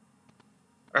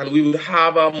we would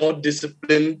have a more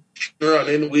disciplined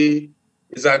running way.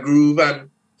 Is a groove, and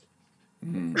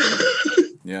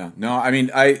yeah. No, I mean,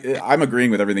 I'm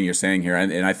agreeing with everything you're saying here,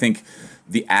 and I think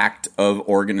the act of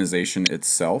organization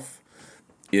itself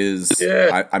is,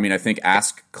 I think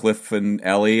ask Cliff and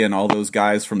Ellie and all those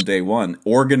guys from day one,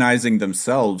 organizing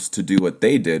themselves to do what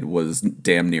they did was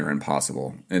damn near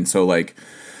impossible. And so, like,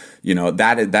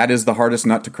 that is the hardest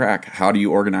nut to crack. How do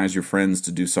you organize your friends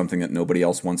to do something that nobody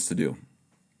else wants to do?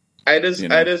 I just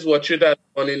watch it at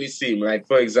on any scene. Like,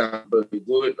 for example, you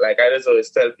go, like I just always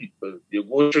tell people, you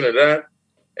go to Trinidad,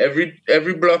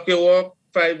 every block you walk,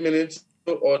 5 minutes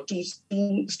or two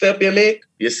step you make,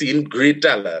 you're seeing great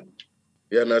talent.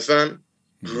 You understand?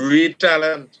 Great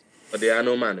talent, but there are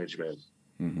no management.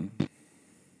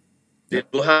 They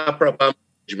don't have proper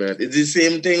management. It's the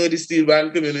same thing with the steel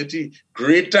band community.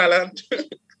 Great talent.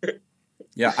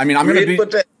 Yeah, I mean, I'm going to be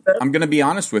I'm going to be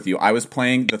honest with you. I was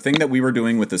playing the thing that we were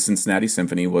doing with the Cincinnati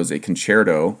Symphony was a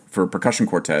concerto for percussion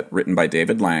quartet written by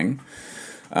David Lang.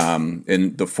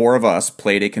 And the four of us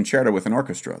played a concerto with an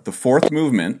orchestra. The fourth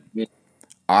movement,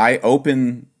 I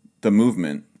open the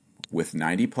movement with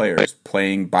 90 players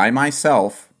playing by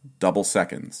myself double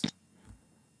seconds.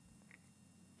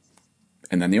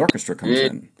 And then the orchestra comes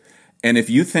in. And if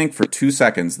you think for 2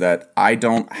 seconds that I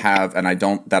don't have, and I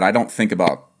don't think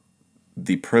about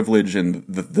the privilege and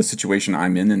the situation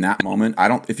I'm in that moment,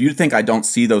 if you think I don't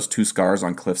see those 2 scars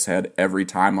on Cliff's head every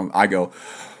time I go,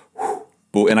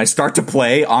 whew, and I start to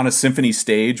play on a symphony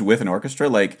stage with an orchestra,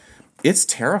 like, it's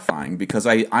terrifying because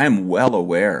I am well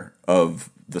aware of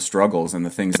the struggles and the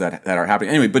things that are happening.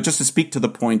 Anyway, but just to speak to the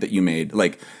point that you made,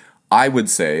 like, I would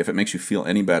say, if it makes you feel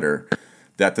any better,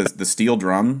 that the steel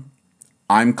drum,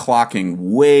 I'm clocking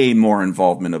way more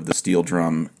involvement of the steel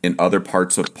drum in other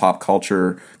parts of pop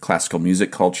culture, classical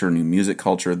music culture, new music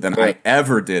culture than I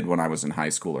ever did when I was in high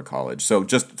school or college. So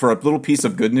just for a little piece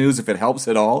of good news, if it helps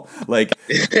at all, like,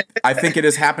 I think it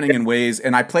is happening in ways,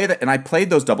 and I played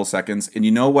those double seconds, and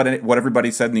you know what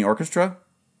everybody said in the orchestra?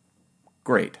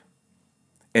 Great.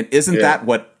 And isn't that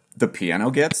what the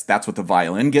piano gets? That's what the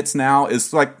violin gets now.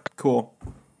 It's like, cool.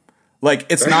 Like,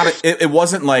 it's not, it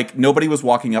wasn't like nobody was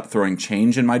walking up throwing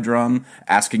change in my drum,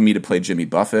 asking me to play Jimmy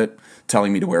Buffett,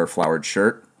 telling me to wear a flowered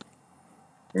shirt.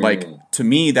 Like, to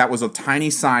me, that was a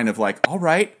tiny sign of like, all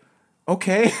right,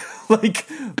 okay. like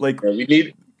we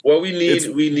need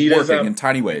working in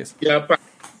tiny ways. Yeah,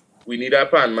 we need a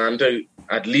pan man to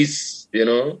at least,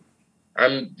 and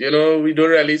we don't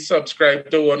really subscribe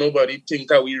to what nobody think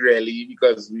that we really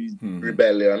because we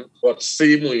rebellion. But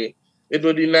same way, it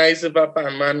would be nice if a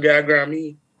pan man get a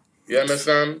Grammy. You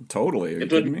understand? Totally. It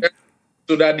would be nice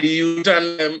so that the youth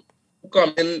and them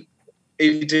come in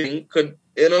anything could,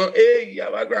 hey, you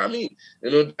have a Grammy.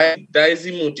 That is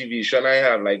the motivation I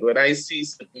have. Like when I see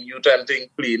youth and thing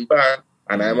playing pan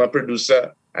and I'm a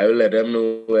producer, I will let them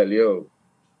know, well, yo,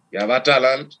 you have a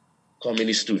talent, come in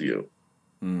the studio.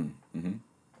 Mm-hmm.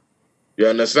 You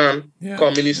understand? Yeah,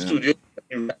 come in the studio,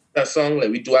 you write a song,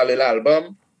 like we do a little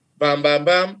album, bam, bam,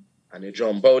 bam, and you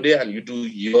jump out there and you do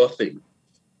your thing.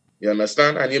 You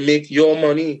understand? And you make your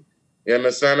money. You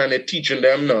understand? And you're teaching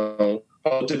them now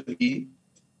how to be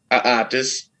an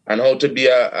artist and how to be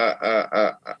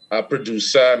a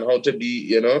producer and how to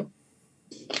be,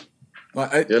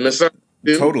 Well, you understand?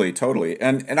 Totally.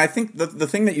 And I think the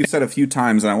thing that you said a few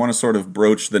times, and I want to sort of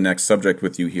broach the next subject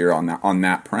with you here on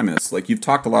that premise, like, you've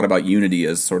talked a lot about unity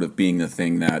as sort of being the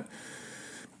thing that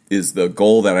is the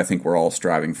goal that I think we're all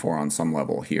striving for on some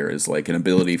level here, is like an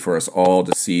ability for us all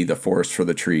to see the forest for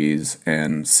the trees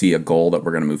and see a goal that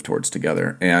we're going to move towards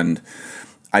together. And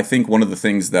I think one of the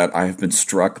things that I have been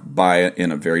struck by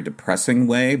in a very depressing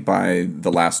way by the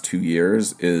last 2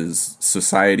 years is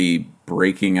society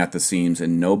breaking at the seams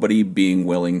and nobody being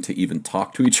willing to even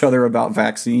talk to each other about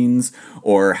vaccines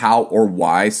or how or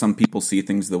why some people see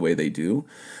things the way they do.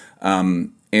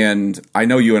 And I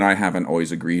know you and I haven't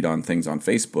always agreed on things on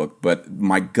Facebook, but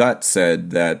my gut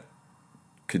said that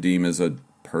Kadeem is a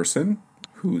person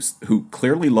who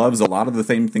clearly loves a lot of the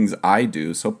same things I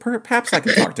do. So perhaps I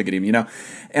can talk to Kadeem,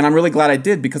 And I'm really glad I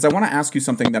did, because I want to ask you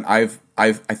something that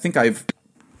I think I've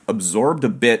absorbed a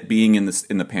bit being in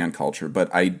the pan culture, but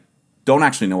I don't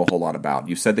actually know a whole lot about.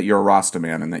 You said that you're a Rasta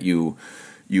man and that you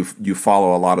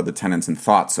follow a lot of the tenets and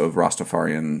thoughts of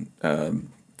Rastafarian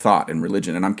thought and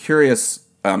religion. And I'm curious,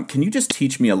 can you just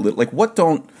teach me a little, like,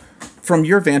 from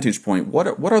your vantage point, what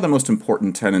are the most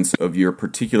important tenets of your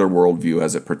particular worldview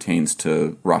as it pertains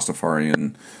to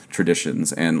Rastafarian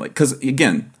traditions? And like, because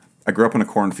again, I grew up in a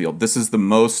cornfield. This is the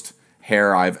most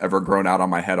hair I've ever grown out on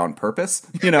my head on purpose,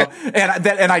 and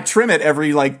I trim it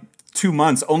every 2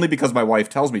 months only because my wife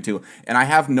tells me to. And I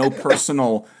have no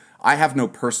personal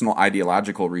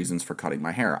ideological reasons for cutting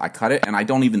my hair. I cut it and I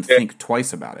don't even think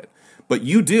twice about it. But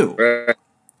you do.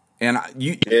 And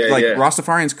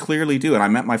Rastafarians clearly do. And I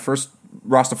met my first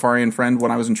Rastafarian friend when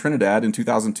I was in Trinidad in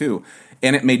 2002,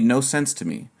 and it made no sense to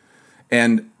me.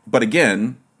 But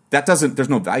again, there's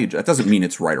no value. That doesn't mean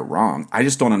it's right or wrong. I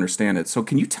just don't understand it. So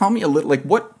can you tell me a little,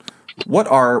 what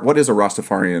is a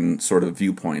Rastafarian sort of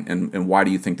viewpoint, and why do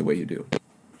you think the way you do?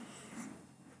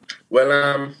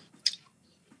 Well,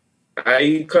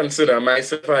 I consider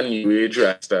myself a new age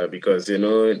Rasta because,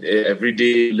 every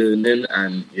day learning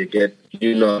and you get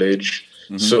new knowledge.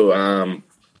 Mm-hmm. So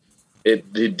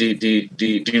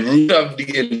the root of the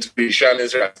inspiration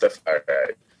is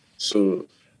Rastafari. So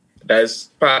that's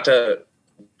part of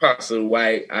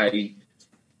why I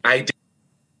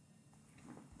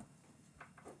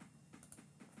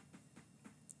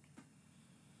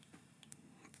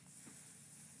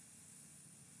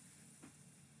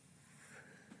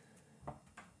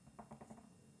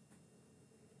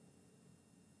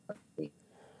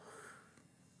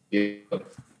Yeah.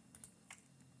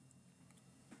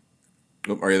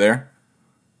 Oh, are you there?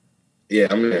 Yeah,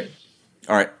 I'm there.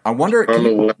 All right. I wonder, I don't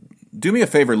know what. do me a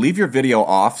favor, leave your video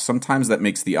off. Sometimes that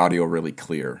makes the audio really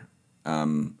clear.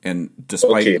 And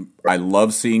despite, Okay. I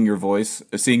love seeing your voice,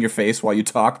 seeing your face while you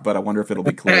talk, but I wonder if it'll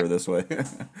be clearer this way.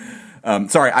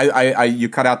 Sorry, you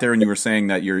cut out there and you were saying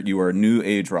that you are a New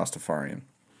Age Rastafarian.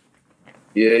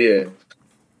 Yeah.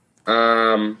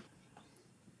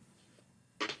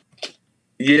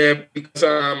 Yeah,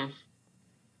 because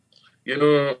you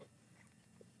know,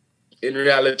 in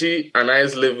reality, and I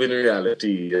live in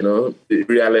reality,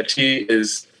 reality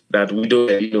is that we don't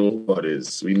really know who God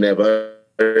is. We never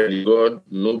really God.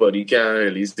 Nobody can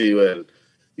really say, well,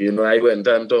 I went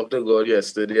and talked to God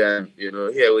yesterday and,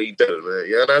 here we tell me.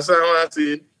 You understand what I'm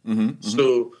saying? Mm-hmm.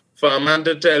 So for a man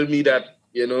to tell me that,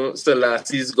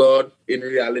 Selassie is God in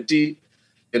reality,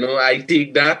 I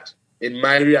take that in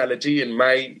my reality, in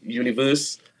my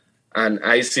universe, and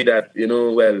I see that,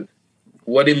 well,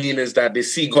 what they mean is that they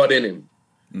see God in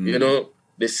him.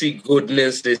 They see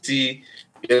goodness, they see,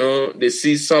 they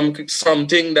see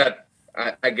something that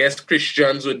I guess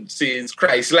Christians would say is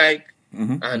Christ-like.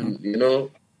 And,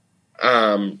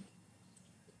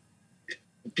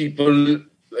 people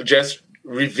just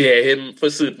revere him for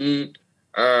certain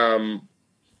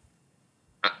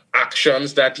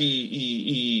actions that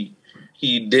he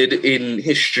did in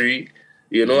history,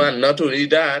 and not only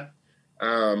that,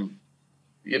 the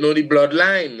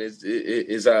bloodline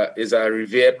is a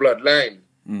revered bloodline,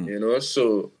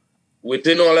 so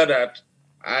within all of that,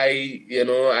 I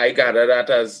gather that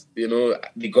as,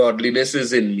 the godliness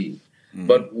is in me.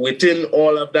 But within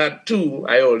all of that too,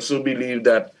 I also believe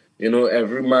that,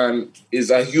 every man is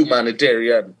a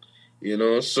humanitarian,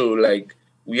 so like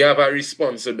we have a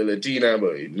responsibility now,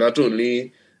 boy, not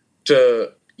only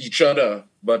to each other,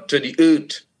 but to the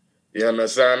earth. You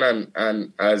understand?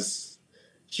 And as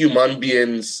human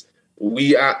beings,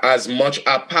 we are as much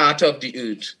a part of the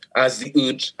earth as the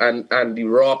earth and the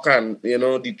rock and,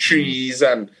 the trees.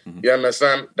 And you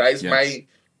understand? That is my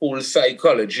whole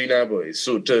psychology now, boy.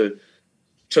 So to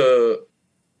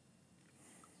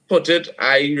put it,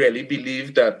 I really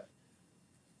believe that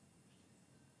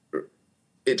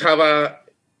it have a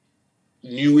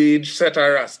new age set of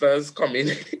Rastas coming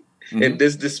in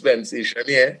this dispensation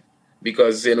here,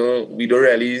 because, we don't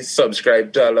really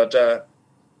subscribe to a lot of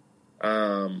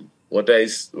what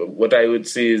I would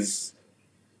say is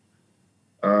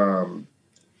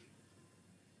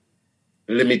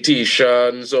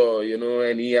limitations or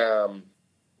any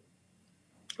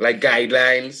like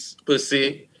guidelines per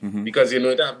se, because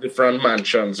it have different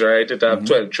mansions, right? It have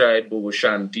 12 tribe, Bobo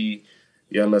Shanti.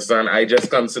 You understand? I just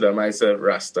consider myself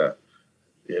Rasta,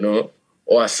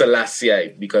 or a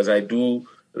Selassie, because I do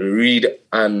read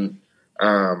and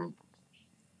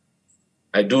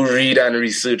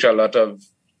research a lot of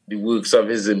the works of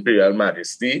His Imperial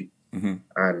Majesty, and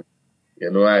I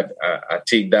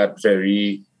take that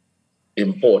very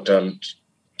important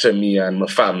to me and my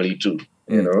family too.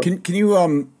 Can you I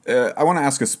want to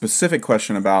ask a specific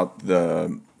question about my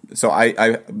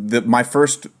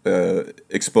first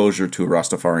exposure to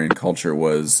Rastafarian culture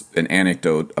was an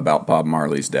anecdote about Bob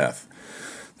Marley's death,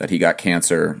 that he got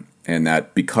cancer, and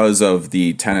that because of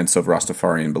the tenets of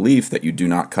Rastafarian belief that you do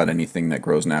not cut anything that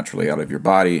grows naturally out of your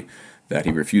body, that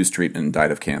he refused treatment and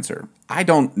died of cancer. I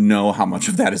don't know how much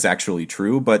of that is actually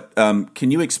true, but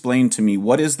can you explain to me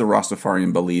what is the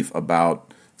Rastafarian belief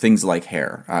about things like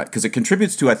hair? Because it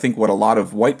contributes to, I think, what a lot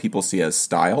of white people see as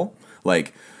style,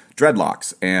 like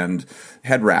dreadlocks and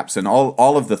head wraps and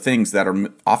all of the things that are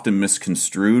often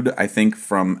misconstrued, I think,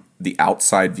 from the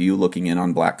outside view looking in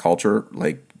on black culture.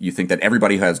 Like, you think that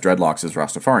everybody who has dreadlocks is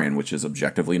Rastafarian, which is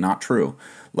objectively not true.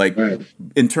 Like, right.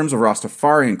 In terms of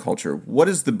Rastafarian culture, what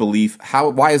is the belief?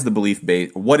 What is the belief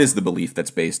that's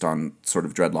based on sort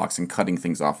of dreadlocks and cutting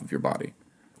things off of your body?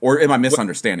 Or am I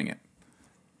misunderstanding it?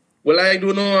 Well, I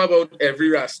don't know about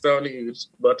every Rasta on the earth,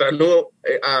 but I know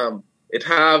it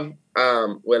have,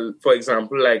 for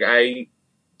example, like I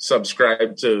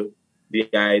subscribe to the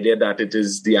idea that it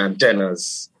is the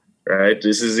antennas, right?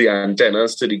 This is the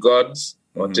antennas to the gods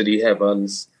or to the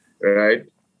heavens, right?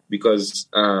 Because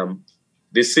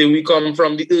they say we come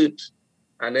from the earth.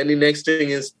 And then the next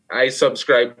thing is I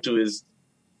subscribe to is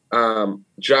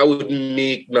Jah wouldn't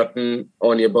make nothing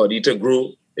on your body to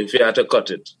grow if you had to cut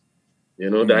it.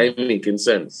 That ain't making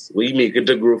sense. We make it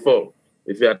to grow for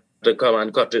if you had to come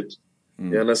and cut it.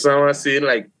 You understand what I'm saying?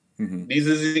 Like, these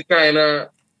is the kind of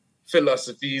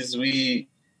philosophies we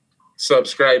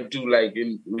subscribe to, like,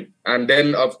 and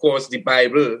then, of course, the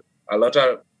Bible, a lot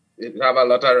of, have a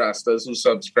lot of Rastas who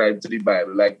subscribe to the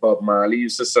Bible. Like Bob Marley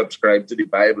used to subscribe to the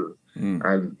Bible,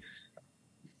 and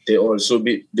they also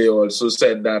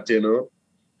said that, you know,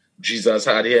 Jesus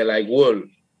had hair like wool.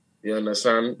 You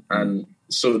understand? And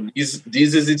so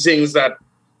these are the things that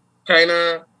kind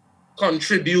of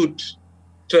contribute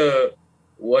to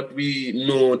what we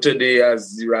know today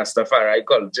as the Rastafari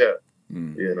culture.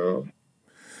 You know,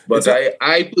 but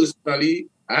I personally,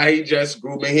 I just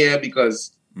grew my hair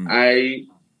because I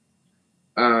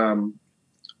grew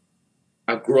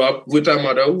up with a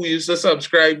mother who used to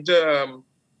subscribe to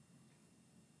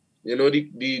you know,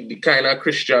 the kind of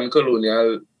Christian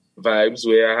colonial vibes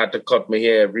where I had to cut my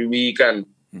hair every week and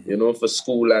you know, for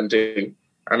school and things.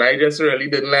 And I just really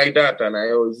didn't like that, and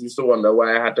I always used to wonder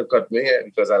why I had to cut my hair,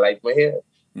 because I like my hair.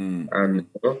 And you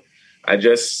know, I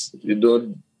just, you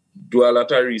know, do a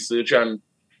lot of research, and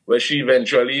where she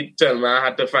eventually tell me I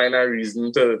had to find a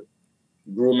reason to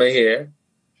grow my hair,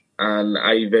 and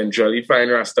I eventually find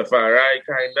Rastafari,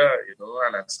 kind of, you know,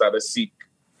 and I started to seek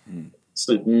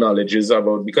certain knowledges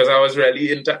about, because I was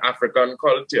really into African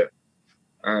culture,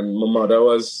 and my mother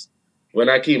was, when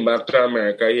I came back to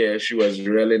America here, she was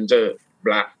real into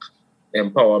Black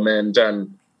empowerment,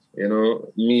 and you know,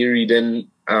 me reading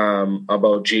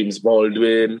about James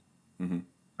Baldwin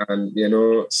and you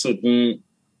know, certain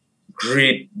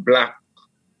great Black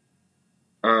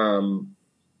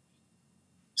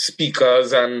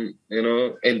speakers and you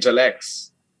know,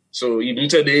 intellects. So even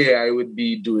today, I would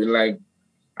be doing like,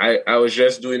 I was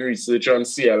just doing research on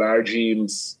CLR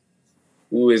James,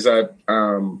 who is a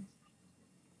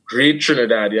great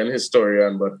Trinidadian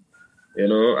historian, but you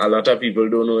know, a lot of people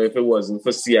don't know, if it wasn't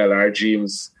for CLR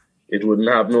James, it wouldn't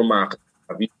have no market.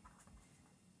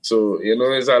 So, you know,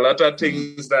 there's a lot of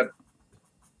things that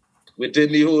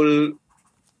within the whole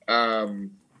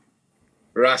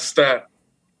Rasta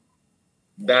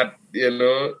that, you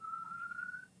know,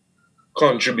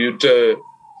 contribute to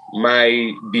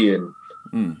my being,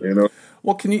 you know.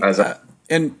 Well, can you...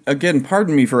 and again,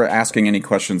 pardon me for asking any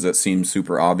questions that seem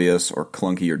super obvious or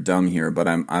clunky or dumb here, but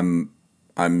I'm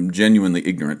genuinely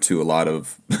ignorant to a lot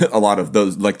of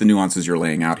those, like the nuances you're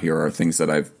laying out here are things that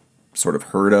I've sort of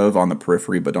heard of on the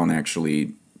periphery, but don't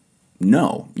actually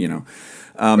know, you know.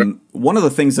 One of the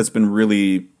things that's been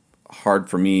really hard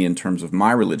for me in terms of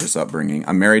my religious upbringing,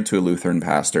 I'm married to a Lutheran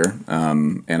pastor,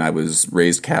 and I was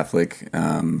raised Catholic.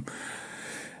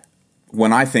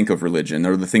 When I think of religion,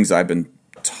 or the things I've been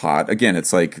taught, again,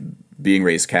 it's like being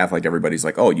raised Catholic, everybody's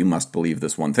like, oh, you must believe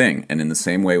this one thing. And in the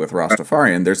same way with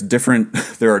Rastafarian,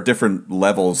 there are different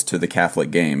levels to the Catholic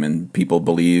game, and people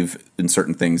believe in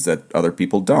certain things that other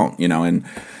people don't, you know. And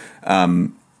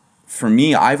for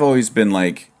me, I've always been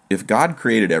like, if God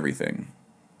created everything,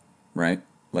 right?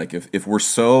 Like if we're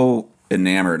so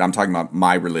enamored, I'm talking about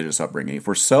my religious upbringing, if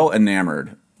we're so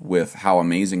enamored with how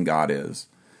amazing God is,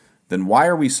 then why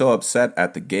are we so upset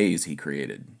at the gays he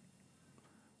created?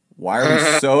 Why are we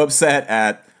so upset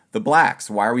at the blacks?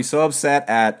 Why are we so upset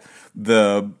at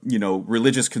the, you know,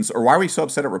 religious or why are we so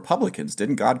upset at Republicans?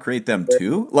 Didn't God create them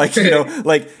too? Like, you know,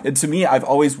 like, and to me, I've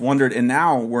always wondered, and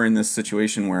now we're in this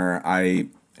situation where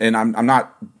I'm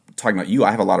not talking about you.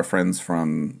 I have a lot of friends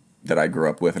that I grew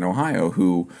up with in Ohio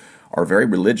who are very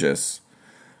religious,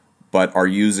 but are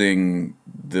using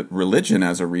the religion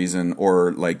as a reason,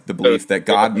 or like the belief that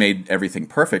God made everything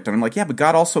perfect. And I'm like, yeah, but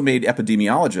God also made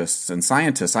epidemiologists and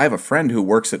scientists. I have a friend who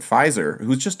works at Pfizer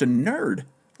who's just a nerd,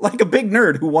 like a big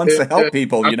nerd who wants to help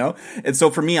people, you know? And so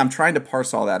for me, I'm trying to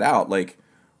parse all that out. Like,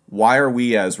 why are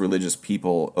we as religious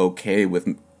people okay with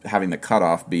having the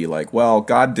cutoff be like, well,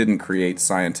 God didn't create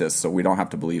scientists, so we don't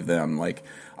have to believe them? Like,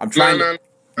 I'm trying to,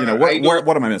 you know,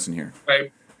 what am I missing here?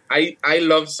 I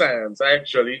love science. I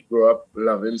actually grew up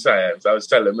loving science. I was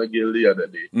telling McGill the other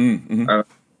day.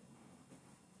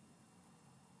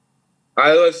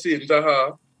 I was saying to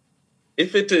her,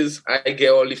 if it is, I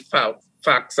get all the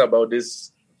facts about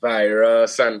this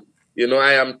virus, and, you know,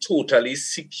 I am totally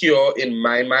secure in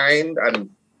my mind, and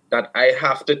that I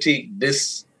have to take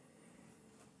this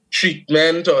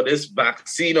treatment or this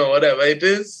vaccine or whatever it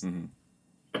is,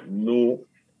 no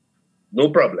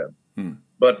problem.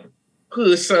 But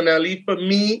personally, for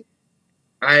me,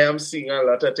 I am seeing a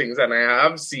lot of things, and I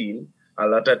have seen a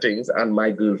lot of things, and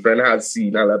my girlfriend has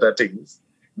seen a lot of things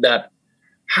that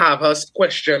have us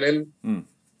questioning,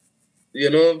 you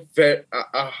know,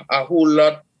 a whole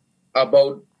lot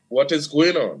about what is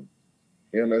going on.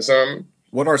 You understand?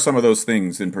 What are some of those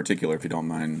things in particular, if you don't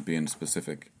mind being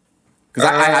specific? Because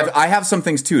I have some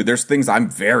things too. There's things I'm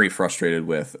very frustrated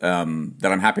with that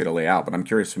I'm happy to lay out, but I'm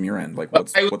curious from your end, like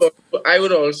I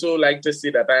would also like to say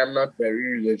that I am not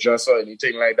very religious or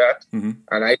anything like that, and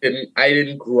I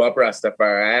didn't grow up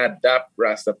Rastafari. I adapted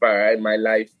Rastafari in my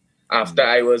life after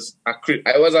I was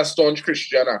a staunch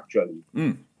Christian actually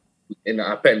in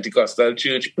a Pentecostal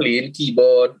church, playing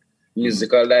keyboard,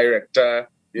 musical director,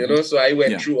 So I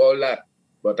went through all that,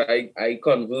 but I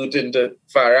convert into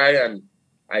Farai and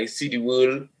I see the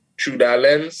world through that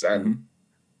lens, and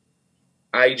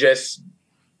I just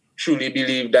truly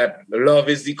believe that love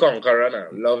is the conqueror now.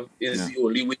 Love is the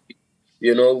only way,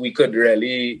 we could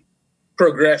really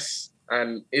progress.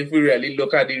 And if we really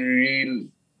look at the real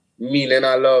meaning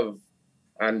of love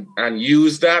and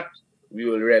use that, we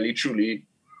will really, truly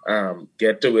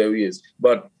get to where we is.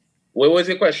 But what was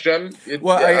your question?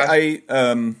 I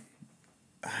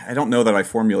don't know that I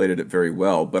formulated it very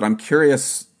well, but I'm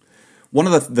curious. One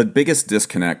of the biggest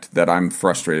disconnect that I'm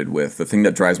frustrated with, the thing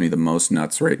that drives me the most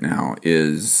nuts right now,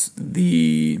 is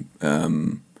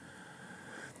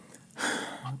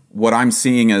what I'm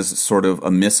seeing as sort of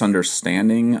a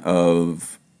misunderstanding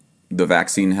of the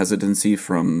vaccine hesitancy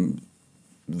from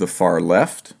the far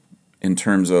left in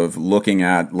terms of looking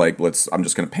at, like, I'm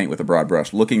just going to paint with a broad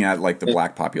brush, looking at, like, the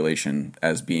black population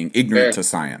as being ignorant to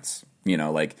science,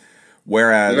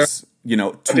 whereas...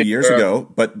 2 years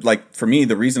ago, but like for me,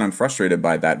 the reason I'm frustrated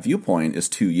by that viewpoint is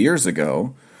 2 years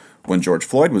ago when George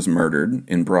Floyd was murdered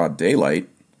in broad daylight,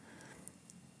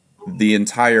 the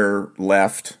entire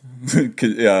left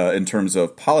in terms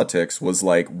of politics was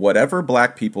like, whatever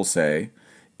black people say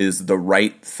is the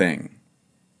right thing.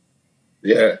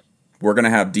 Yeah. We're going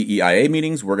to have DEIA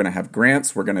meetings. We're going to have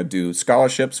grants. We're going to do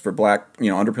scholarships for black,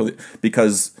 underprivileged,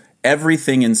 because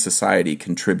everything in society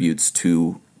contributes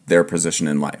to their position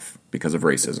in life because of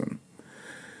racism.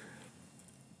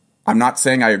 I'm not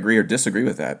saying I agree or disagree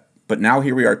with that, but now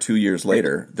here we are 2 years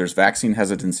later. There's vaccine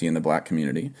hesitancy in the black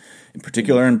community, in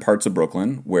particular in parts of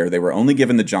Brooklyn, where they were only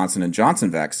given the Johnson &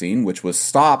 Johnson vaccine, which was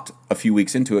stopped a few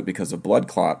weeks into it because of blood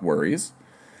clot worries.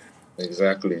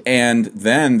 Exactly. And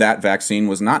then that vaccine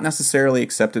was not necessarily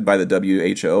accepted by the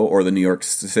WHO or the New York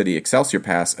City Excelsior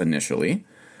Pass initially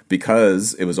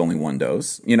because it was only one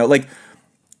dose.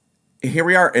 Here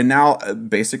we are, and now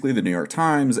basically the New York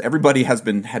Times, everybody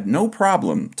had no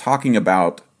problem talking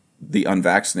about the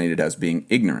unvaccinated as being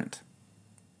ignorant.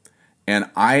 And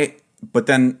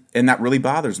that really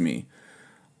bothers me.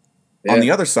 Yeah. On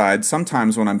the other side,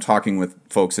 sometimes when I'm talking with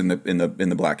folks in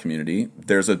the black community,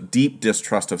 there's a deep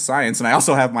distrust of science. And I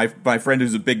also have my friend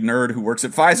who's a big nerd who works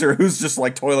at Pfizer who's just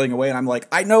like toiling away. And I'm like,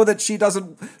 I know that she's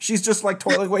just like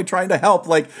toiling away trying to help.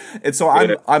 And so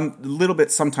I'm a little bit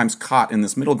sometimes caught in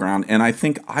this middle ground. And I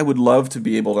think I would love to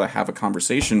be able to have a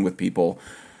conversation with people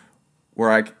where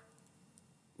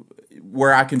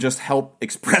I can just help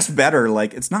express better.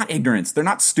 Like, it's not ignorance. They're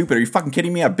not stupid. Are you fucking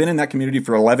kidding me? I've been in that community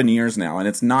for 11 years now, and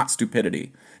it's not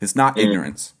stupidity. It's not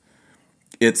ignorance.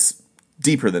 It's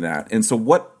deeper than that. And so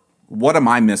what am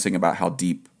I missing about how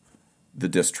deep the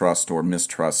distrust or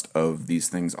mistrust of these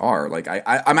things are? Like,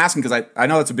 I'm asking because I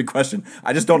know that's a big question.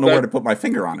 I just don't know where to put my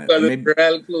finger on it. Because it's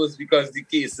real close, because the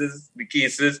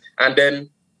cases, and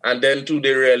then too,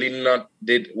 they really not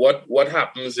did. What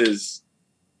happens is,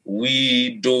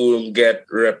 we don't get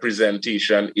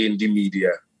representation in the media.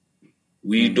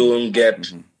 We don't get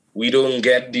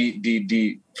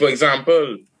the for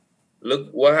example, look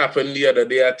what happened the other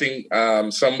day. I think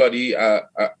somebody a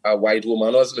white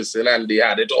woman was missing and they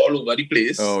had it all over the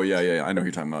place. Oh yeah. I know who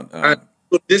you're talking about. And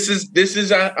this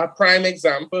is a prime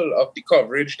example of the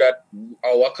coverage that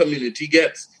our community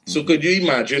gets. So could you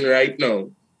imagine right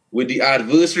now with the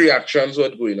adverse reactions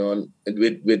what's going on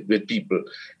with people?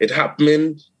 It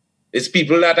happening. It's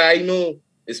people that I know.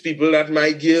 It's people that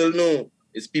my girl know.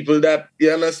 It's people that,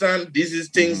 you understand? These is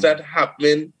things that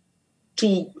happen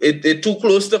they're too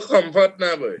close to comfort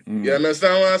now, boy. You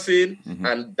understand what I'm saying?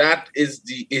 And that is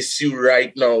the issue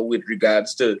right now with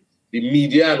regards to the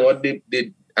media and what they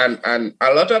and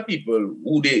a lot of people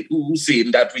who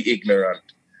saying that we ignorant.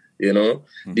 The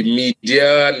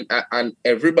media and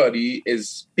everybody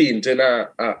is painting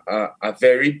a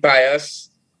very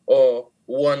biased or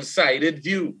one-sided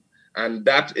view. And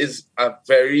that is a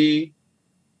very,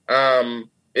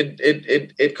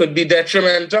 it could be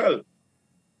detrimental.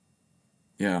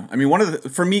 Yeah, I mean,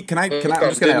 for me, I'm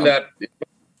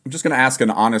just going to ask an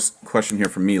honest question here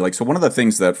from me. Like, so one of the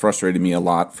things that frustrated me a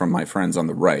lot from my friends on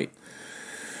the right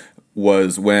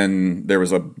was when there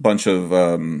was a bunch of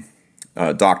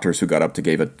doctors who got up to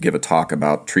give a talk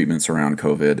about treatments around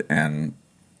COVID, and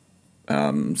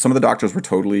some of the doctors were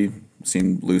totally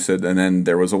seemed lucid. And then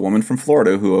there was a woman from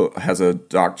Florida who has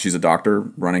she's a doctor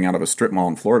running out of a strip mall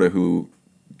in Florida who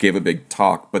gave a big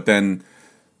talk, but then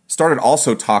started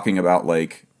also talking about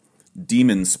like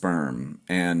demon sperm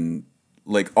and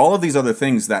like all of these other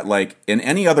things that like in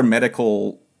any other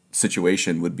medical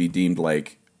situation would be deemed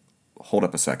like, hold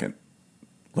up a second.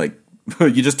 Like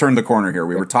you just turned the corner here.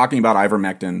 We were talking about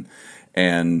ivermectin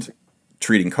and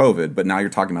treating COVID, but now you're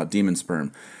talking about demon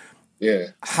sperm. Yeah.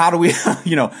 How do we,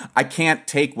 I can't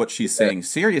take what she's saying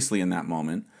seriously in that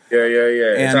moment.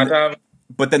 Yeah.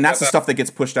 But then that's the stuff that gets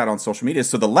pushed out on social media.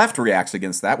 So the left reacts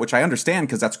against that, which I understand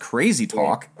because that's crazy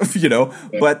talk,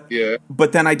 But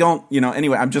then I don't,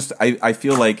 anyway, I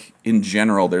feel like in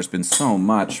general there's been so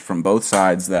much from both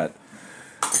sides that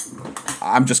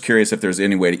I'm just curious if there's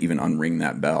any way to even unring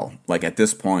that bell. Like at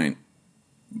this point,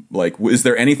 like, is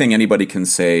there anything anybody can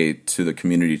say to the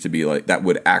community to be like, that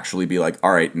would actually be like,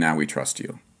 all right, now we trust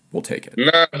you. We'll take it. No,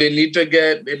 I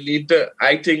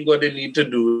think what they need to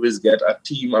do is get a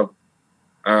team of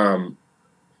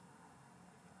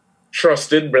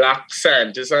trusted Black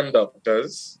scientists and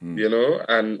doctors,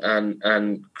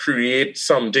 and create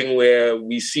something where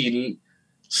we see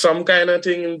some kind of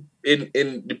thing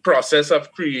in the process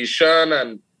of creation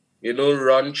and,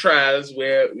 run trials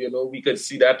where, we could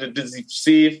see that it is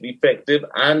safe, effective,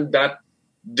 and that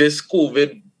this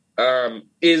COVID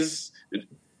is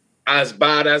as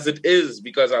bad as it is,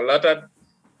 because a lot of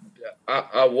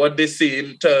what they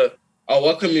say to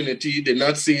our community, they're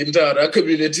not saying to other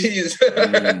communities.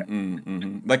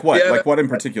 Like what? Yeah, like what in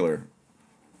particular?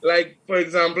 Like, for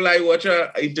example, I watch an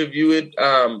interview with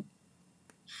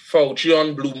Fauci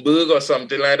on Bloomberg or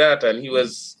something like that, and he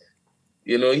was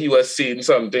saying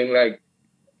something like,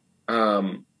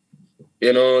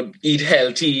 eat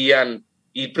healthy and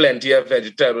eat plenty of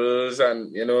vegetables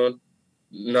and,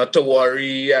 not to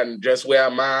worry and just wear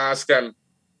a mask and,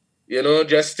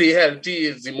 just stay healthy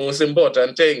is the most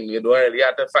important thing. You don't really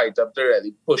have to fight up to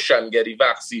really push and get the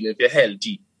vaccine if you're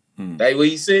healthy. That's what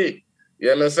he say.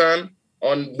 You understand?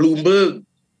 On Bloomberg.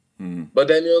 But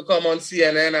then you come on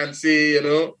CNN and say,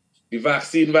 the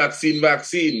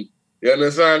vaccine. You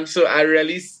understand? So I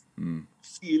really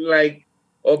feel like,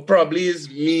 or probably it's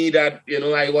me that,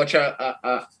 I watch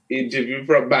a interview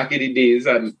from back in the days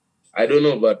and I don't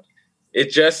know, but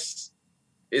it just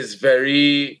is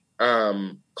very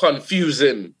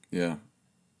confusing. Yeah.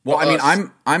 Well,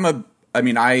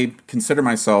 I consider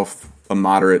myself a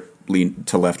moderate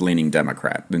to left-leaning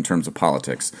Democrat in terms of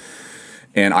politics.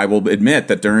 And I will admit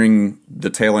that during the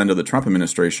tail end of the Trump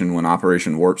administration, when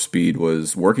Operation Warp Speed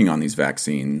was working on these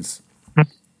vaccines,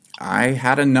 I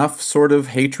had enough sort of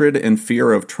hatred and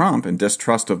fear of Trump and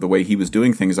distrust of the way he was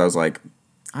doing things. I was like,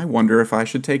 I wonder if I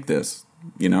should take this,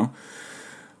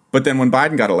 But then when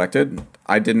Biden got elected,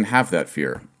 I didn't have that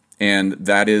fear. And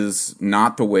that is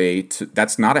not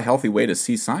that's not a healthy way to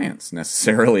see science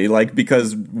necessarily. Like,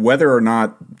 because whether or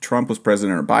not Trump was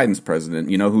president or Biden's president,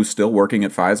 who's still working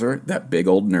at Pfizer? That big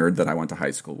old nerd that I went to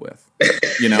high school with,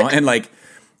 and like,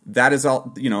 that is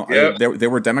all, yep. There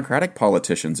were Democratic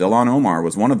politicians. Ilhan Omar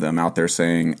was one of them out there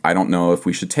saying, I don't know if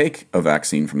we should take a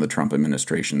vaccine from the Trump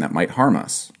administration that might harm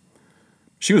us.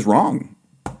 She was wrong.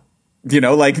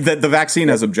 Like the vaccine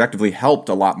has objectively helped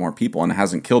a lot more people and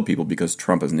hasn't killed people because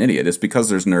Trump is an idiot. It's because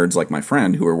there's nerds like my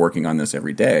friend who are working on this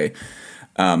every day.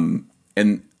 And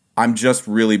I'm just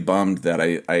really bummed that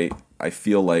I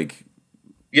feel like...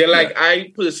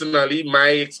 I personally, my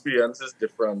experience is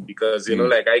different because,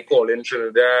 like I call in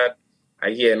Trinidad,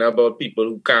 I hear about people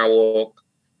who can't walk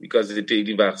because they take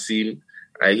the vaccine.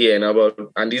 I hear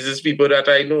about, and this is people that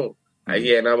I know. I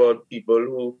hear about people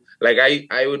who, like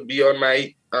I would be on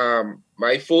my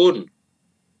phone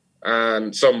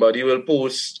and somebody will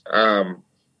post, they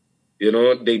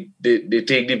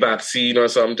take the vaccine or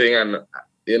something and,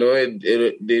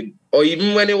 or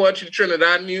even when you watch the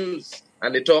Trinidad news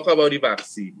and they talk about the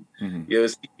vaccine, you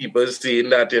see people saying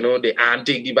that, they aren't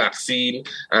take the vaccine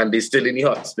and they're still in the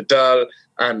hospital.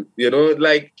 And,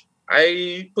 like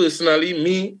I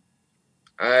personally,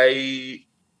 I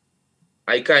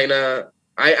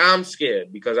am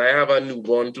scared because I have a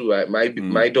newborn too.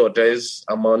 My daughter is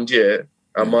a month here.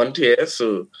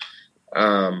 So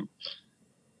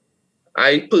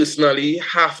I personally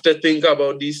have to think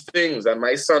about these things. And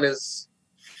my son is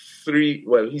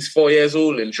he's 4 years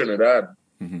old in Trinidad,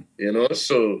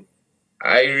 so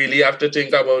I really have to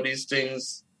think about these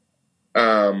things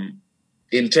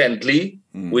intently,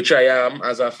 which I am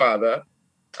as a father.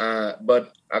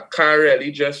 But I can't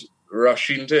really just rush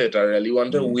into it. I really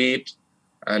want to wait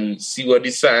and see what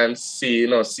the science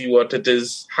saying or see what it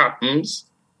is happens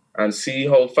and see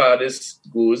how far this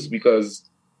goes because,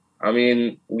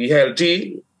 we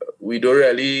healthy, we don't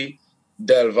really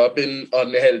delve up in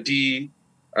unhealthy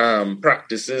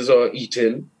practices or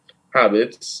eating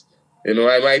habits. You know,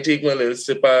 I might take my little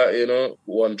sip of,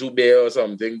 1-2 beer or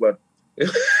something, but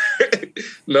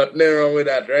nothing wrong with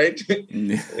that, right?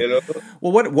 You know.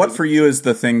 Well, what for you is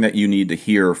the thing that you need to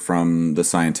hear from the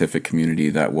scientific community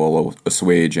that will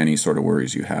assuage any sort of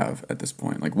worries you have at this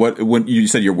point? Like, when you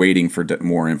said you're waiting for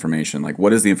more information, like,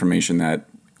 what is the information that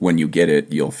when you get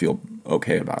it, you'll feel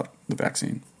okay about the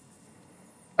vaccine?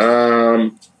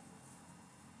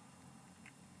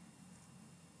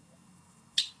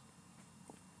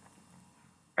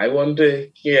 I want to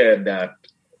hear that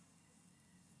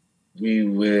we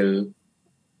will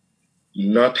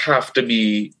not have to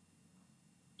be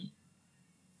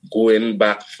going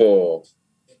back for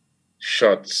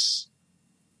shots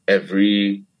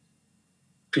every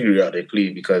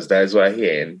periodically, because that's what I'm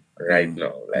hearing right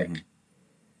now. Like,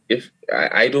 if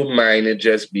I don't mind it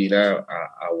just being a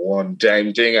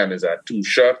one-time thing and it's a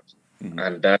 2-shot,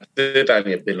 and that's it, and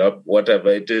you build up whatever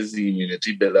it is, the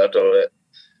immunity build up or it,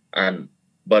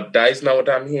 but that is not what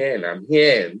I'm hearing. I'm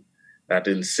hearing that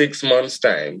in 6 months'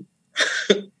 time,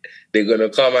 they're going to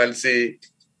come and say,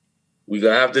 we're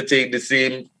going to have to take the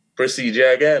same procedure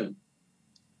again.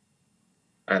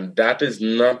 And that is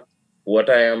not what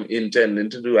I am intending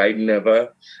to do. I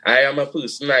am a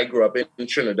person, I grew up in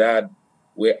Trinidad,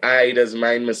 where I just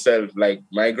mind myself. Like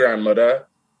my grandmother,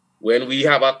 when we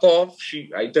have a cough,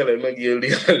 I tell her McGill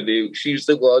the other day, she used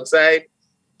to go outside,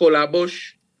 pull a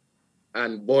bush,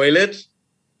 and boil it,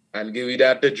 and give you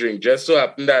that to drink. Just so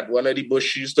happened that one of the bush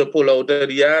she used to pull out of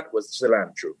the yard was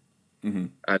cilantro.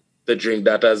 And to drink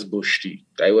that as bush tea.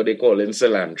 That's what they call in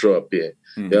cilantro up here.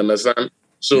 You understand?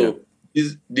 So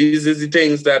these is the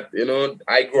things that,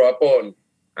 I grew up on.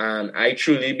 And I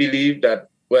truly believe that,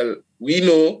 well, we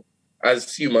know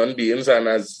as human beings and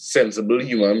as sensible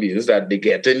human beings that they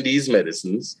get in these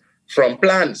medicines from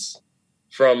plants.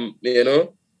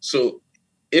 So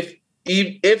if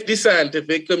the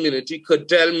scientific community could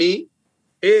tell me,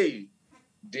 hey,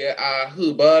 there are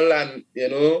herbal and,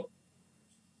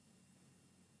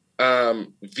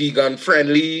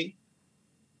 vegan-friendly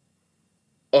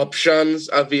options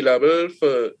available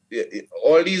for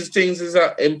all these things is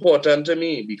important to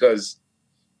me, because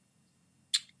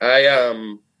I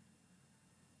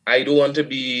don't want to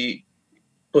be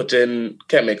putting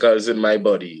chemicals in my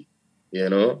body,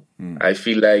 I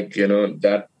feel like,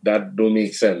 that don't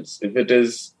make sense. If it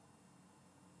is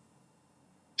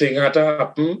thing had to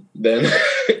happen, then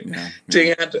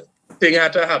thing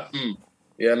had to happen.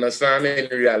 You understand? In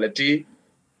reality,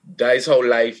 that is how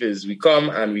life is. We come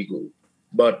and we go.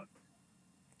 But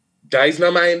that is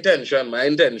not my intention. My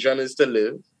intention is to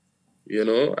live,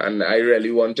 and I really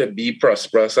want to be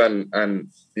prosperous and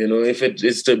if it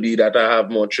is to be that I have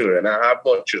more children, I have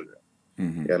more children.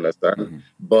 You understand?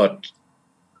 But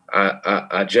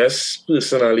I just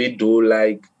personally don't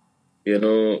like,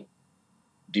 the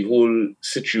whole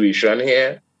situation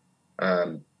here.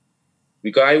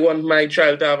 Because I want my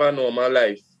child to have a normal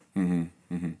life.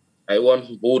 I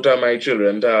want both of my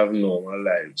children to have normal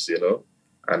lives,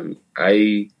 And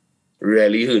I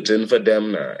really hurting for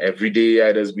them now. Every day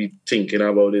I just be thinking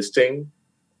about this thing.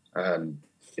 And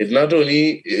it not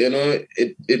only,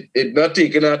 it not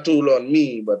taking a toll on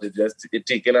me, but it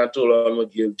taking a toll on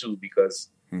McGill too, because,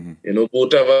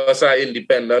 both of us are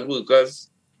independent workers.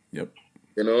 Yep.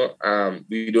 We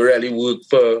don't really work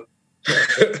for,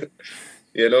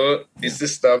 the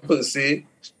system per se.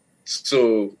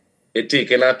 So it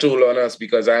taking a toll on us,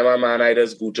 because I'm a man, I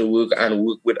just go to work and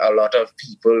work with a lot of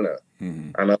people now.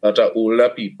 And a lot of older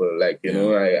people. Like,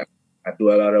 I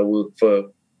do a lot of work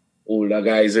for older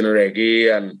guys in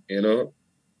reggae and,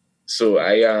 so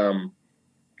I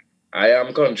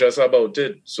am conscious about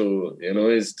it. So,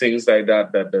 it's things like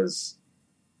that does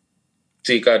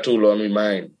take a toll on my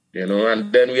mind,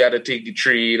 and then we had to take the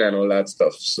train and all that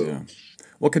stuff. So, yeah.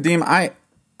 Well, Kadeem,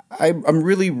 I'm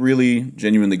really, really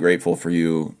genuinely grateful for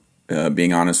you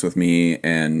being honest with me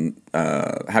and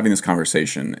having this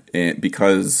conversation,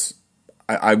 because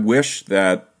I wish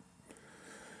that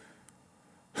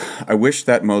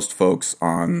most folks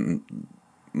on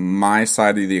my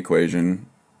side of the equation,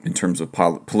 in terms of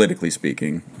politically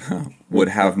speaking, would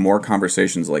have more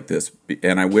conversations like this.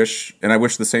 And I wish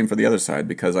the same for the other side,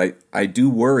 because I do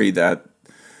worry that,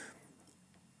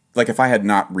 like, if I had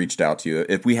not reached out to you,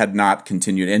 if we had not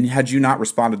continued, and had you not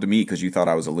responded to me because you thought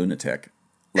I was a lunatic,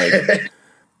 like,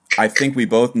 I think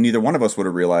neither one of us would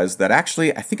have realized that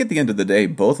actually, I think at the end of the day,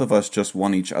 both of us just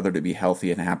want each other to be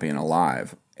healthy and happy and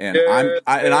alive. And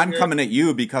I'm coming at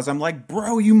you because I'm like,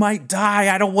 bro, you might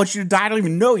die. I don't want you to die. I don't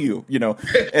even know you,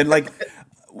 and like,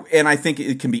 and I think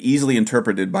it can be easily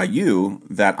interpreted by you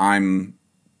that I'm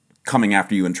coming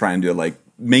after you and trying to like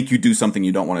make you do something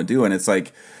you don't want to do. And it's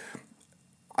like,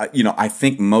 I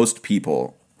think most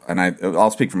people, and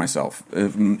I'll speak for myself,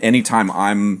 anytime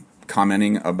I'm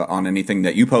commenting on anything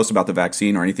that you post about the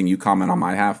vaccine or anything you comment on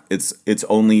my behalf, it's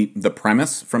only the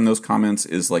premise from those comments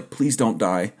is like, please don't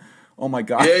die. Oh my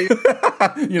God. Yeah.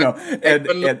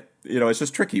 and it's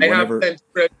just tricky. I have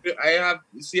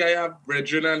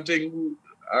brethren and thing who,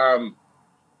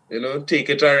 take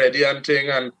it already and thing.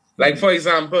 And like, for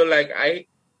example, like I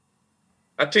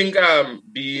think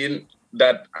being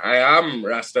that I am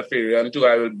Rastafarian too,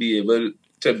 I will be able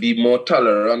to be more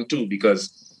tolerant too,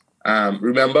 because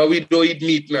remember, we don't eat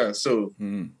meat now. So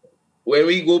when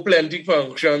we go plenty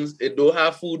functions, it don't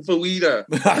have food for we now.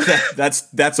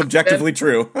 That's objectively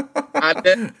true. And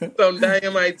then sometimes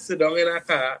you might sit down in a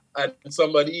car and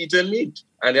somebody eating meat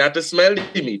and you have to smell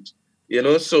the meat.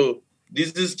 So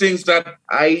these is things that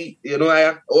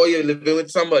or you're living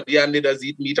with somebody and they does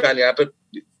eat meat and you have to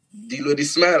deal with the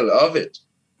smell of it.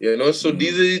 So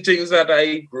these are the things that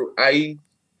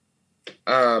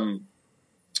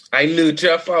I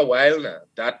nurture for a while now,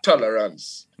 that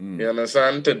tolerance. You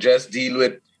understand? To just deal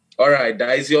with, all right,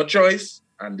 that is your choice,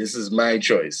 and this is my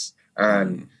choice.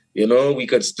 And, we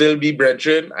could still be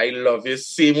brethren. I love you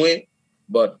same way,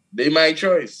 but they my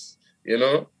choice.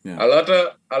 Yeah. A lot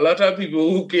of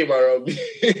people who came around me,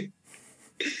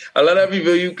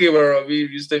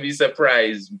 used to be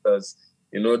surprised because,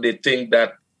 they think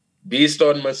that based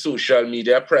on my social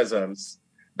media presence,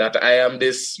 that I am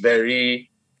this very,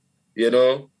 we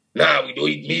don't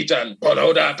eat meat and pull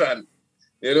out that and,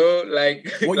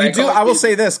 like... Well, like you do. I will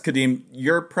say this, Kadeem,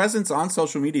 your presence on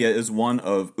social media is one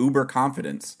of uber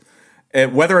confidence.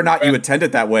 And whether or not you attend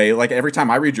it that way, like every time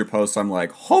I read your posts, I'm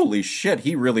like, holy shit,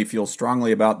 he really feels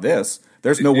strongly about this.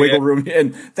 There's no wiggle room.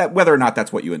 And that whether or not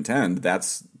that's what you intend,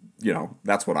 that's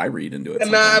what I read into it.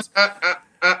 And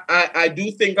I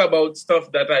do think about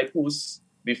stuff that I post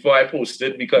before I post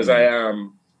it because I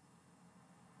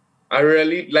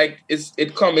really like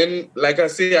it coming, like I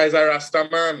say, as a Rasta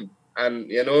man.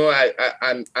 And,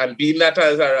 and being that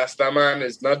as a Rasta man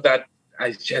is not that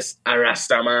I just a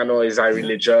Rasta man or is a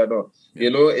religion or,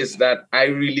 it's that I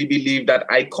really believe that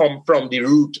I come from the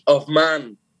root of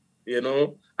man,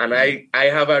 and I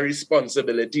have a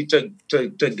responsibility to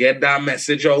get that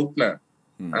message out now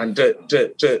and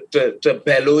to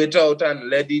bellow it out and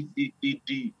let the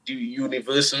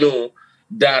universe know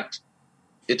that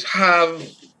it have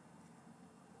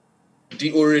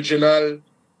the original,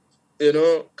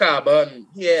 carbon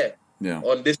here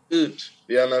on this earth.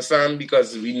 You understand?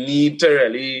 Because we need to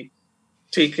really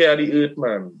take care of the earth,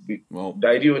 man. Well,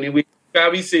 that's the only way.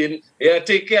 Can be saying,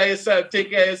 take care of yourself,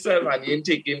 and you ain't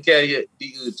taking care of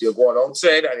the earth. You're going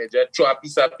outside and you just throw a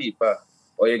piece of paper,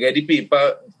 or you get the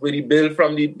paper with the bill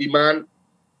from the man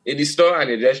in the store and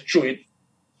you just throw it.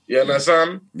 You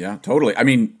understand? Yeah, totally. I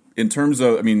mean, in terms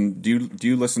of, do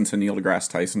you listen to Neil deGrasse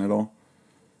Tyson at all?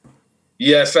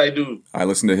 Yes, I do. I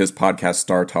listen to his podcast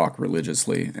Star Talk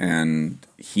religiously, and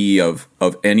he of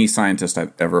any scientist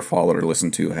I've ever followed or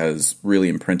listened to has really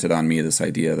imprinted on me this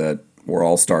idea that we're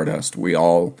all stardust. We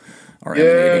all are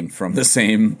emanating from the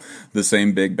same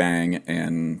Big Bang,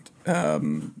 and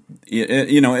and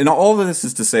all of this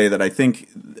is to say that I think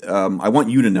I want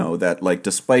you to know that, like,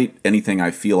 despite anything I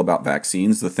feel about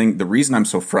vaccines, the reason I'm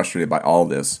so frustrated by all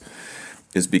this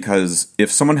is because if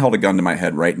someone held a gun to my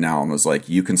head right now and was like,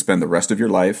 you can spend the rest of your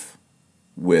life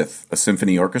with a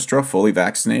symphony orchestra fully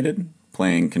vaccinated,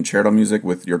 playing concerto music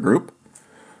with your group,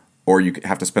 or you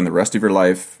have to spend the rest of your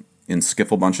life in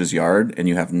Skiffle Bunch's yard and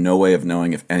you have no way of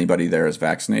knowing if anybody there is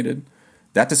vaccinated,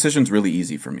 that decision's really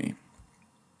easy for me.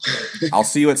 I'll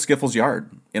see you at Skiffle's yard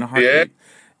in a heartbeat. Yeah.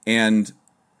 And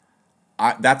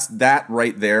that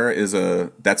right there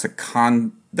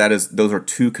those are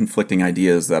two conflicting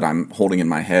ideas that I'm holding in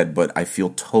my head, but I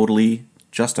feel totally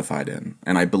justified in,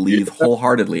 and I believe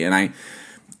wholeheartedly. And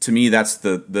to me, that's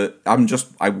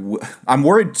I'm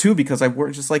worried too, because I'm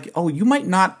worried just like, oh, you might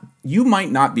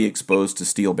not be exposed to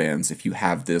steel bands if you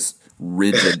have this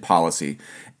rigid policy,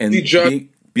 and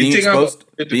being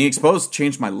exposed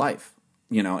changed my life,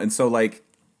 and so like,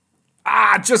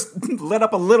 just let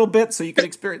up a little bit so you can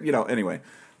experience, anyway,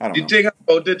 I don't know. The thing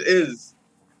about it is,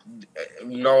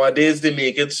 nowadays they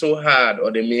make it so hard,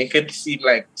 or they make it seem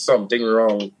like something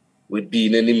wrong with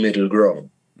being in the middle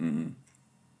ground. Mm-hmm.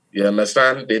 You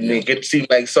understand? They make it seem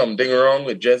like something wrong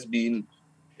with just being,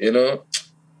 I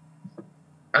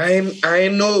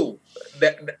know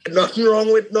that nothing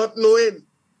wrong with not knowing.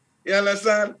 You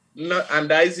understand? And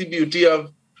that is the beauty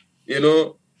of,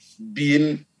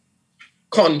 being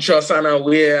conscious and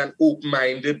aware and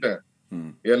open-minded.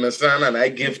 You understand? And I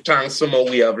give thanks to my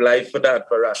way of life for that,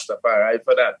 for Rastafari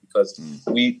for that, because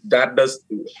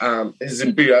His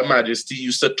Imperial Majesty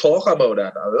used to talk about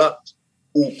that a lot.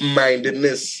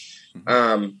 Open-mindedness,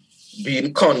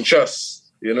 being conscious,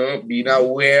 being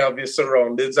aware of your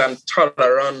surroundings and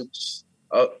tolerance,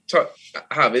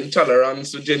 having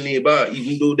tolerance with your neighbor,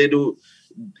 even though they don't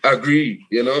agree,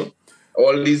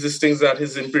 all these things that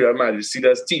His Imperial Majesty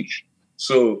does teach.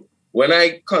 So when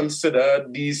I consider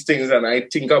these things and I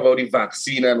think about the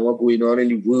vaccine and what's going on in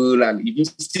the world and even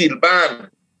steel ban,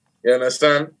 you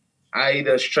understand? I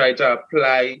just try to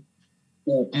apply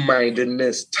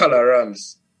open-mindedness,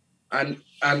 tolerance. And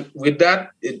with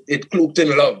that, it cloaked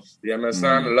in love. You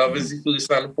understand? Love is the first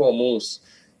and foremost,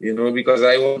 because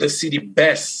I want to see the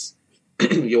best.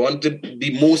 You want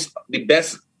the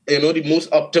best, the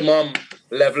most optimum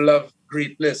level of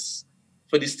greatness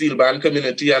for the steel band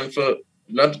community and for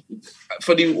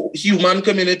the human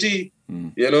community.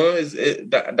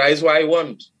 That is what I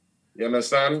want. You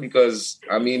understand? Because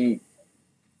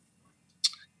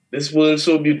this world's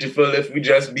so beautiful if we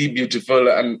just be beautiful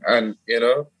and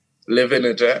live in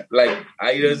it. Like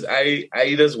I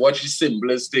just watch the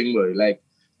simplest thing, boy. Like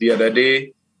the other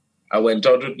day I went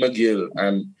out with McGill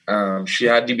and she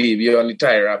had the baby on the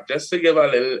tie wrap, just to give a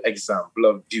little example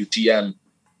of beauty and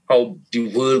how the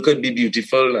world could be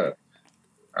beautiful now.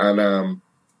 And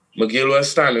McGill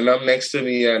was standing up next to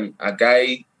me and a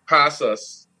guy passed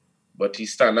us, but he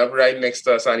stand up right next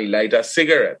to us and he light a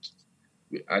cigarette.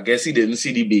 I guess he didn't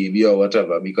see the baby or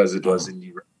whatever because it was in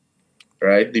the wrap,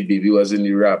 right? The baby was in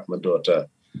the wrap, my daughter.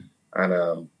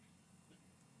 And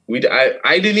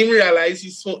I didn't even realize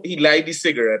he light the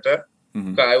cigarette.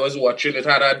 Because I was watching, it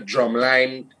had a drum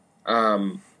line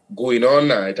going on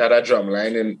now. It had a drum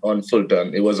line on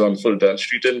Fulton. It was on Fulton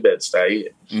Street in Bed-Stuy.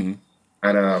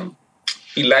 And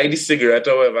he light the cigarette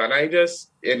or whatever, and I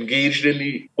just engaged in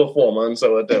the performance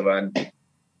or whatever. And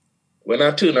when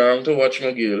I turn around to watch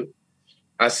McGill,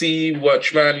 I see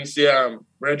watchman, he say,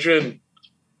 brethren,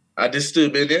 I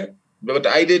disturbing you. But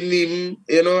I didn't even,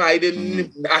 I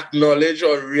didn't acknowledge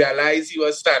or realize he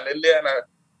was standing there, and I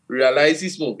realized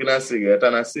he's smoking a cigarette.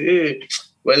 And I say, hey,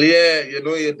 well, yeah,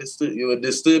 you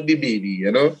disturb the baby,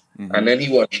 And then he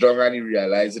watched down and he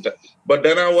realized it. But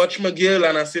then I watched McGill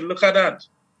and I said, look at that.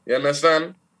 You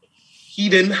understand? He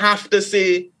didn't have to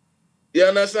say, you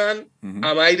understand?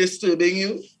 Am I disturbing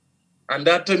you? And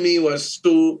that to me was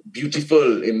so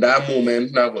beautiful in that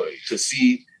moment, now, boy, to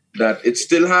see that it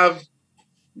still have,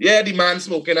 the man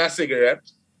smoking a cigarette,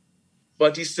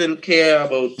 but he still care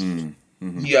about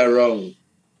he are wrong.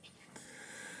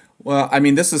 Well,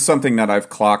 this is something that I've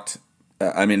clocked.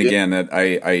 Again, that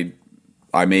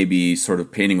I may be sort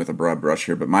of painting with a broad brush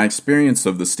here, but my experience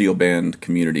of the steel band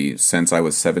community since I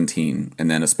was 17, and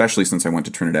then especially since I went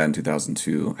to Trinidad in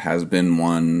 2002, has been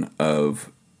one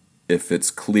of, if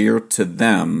it's clear to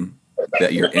them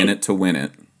that you're in it to win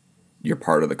it, you're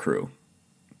part of the crew.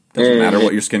 Doesn't matter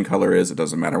what your skin color is. It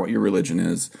doesn't matter what your religion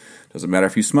is. Doesn't matter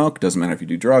if you smoke. Doesn't matter if you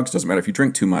do drugs. Doesn't matter if you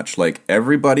drink too much. Like,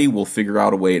 everybody will figure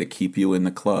out a way to keep you in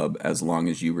the club as long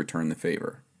as you return the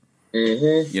favor.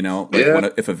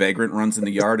 If a vagrant runs in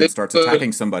the yard and starts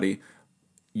attacking somebody,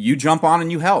 you jump on and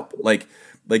you help. Like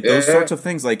those sorts of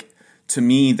things. Like, to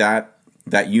me, that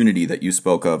unity that you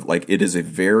spoke of, like, it is a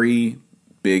very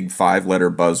big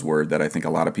 5-letter buzzword that I think a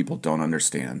lot of people don't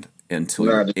understand until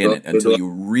you're in it, until you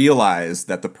realize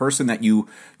that the person that you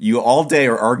all day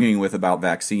are arguing with about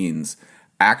vaccines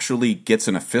actually gets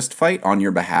in a fist fight on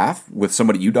your behalf with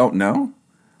somebody you don't know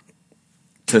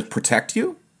to protect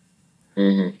you.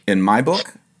 In my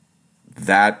book,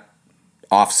 that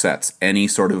offsets any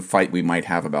sort of fight we might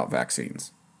have about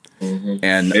vaccines.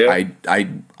 And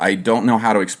I don't know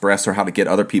how to express or how to get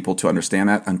other people to understand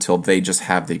that until they just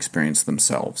have the experience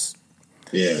themselves.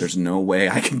 Yeah. There's no way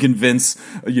I can convince,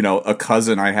 a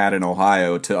cousin I had in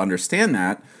Ohio to understand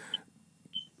that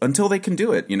until they can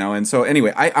do it, And so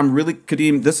anyway, I'm really,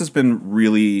 Kadeem, this has been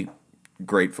really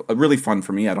great, really fun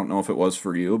for me. I don't know if it was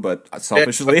for you, but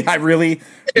selfishly, I really,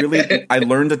 I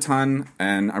learned a ton,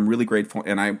 and I'm really grateful.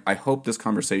 And I hope this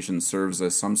conversation serves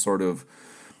as some sort of,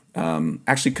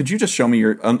 actually, could you just show me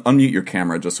unmute your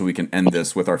camera just so we can end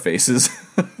this with our faces?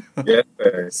 Yeah.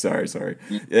 Sorry.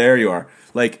 There you are.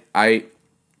 Like,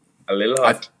 a little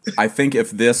hot. I think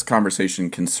if this conversation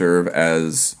can serve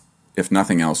as, if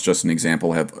nothing else, just an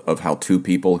example of how two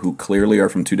people who clearly are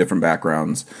from two different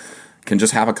backgrounds can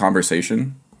just have a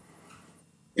conversation.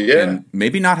 Yeah. And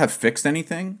maybe not have fixed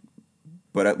anything,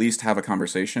 but at least have a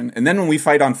conversation. And then when we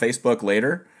fight on Facebook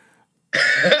later,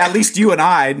 at least you and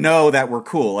I know that we're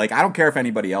cool. Like, I don't care if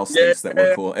anybody else thinks that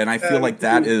we're cool. And I feel like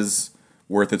that is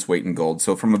worth its weight in gold.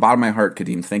 So from the bottom of my heart,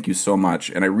 Kadeem, thank you so much.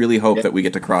 And I really hope that we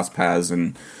get to cross paths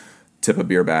and tip a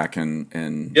beer back.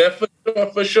 And yeah,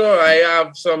 for sure. I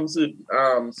have some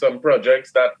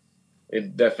projects that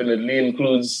it definitely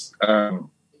includes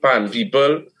pan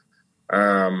people.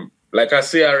 Like I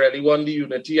say, I really want the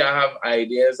unity. I have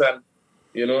ideas, and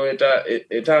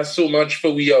it has so much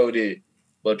for we out there.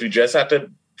 But we just have to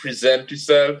present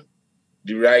yourself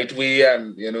the right way,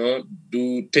 and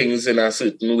do things in a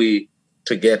certain way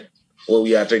to get what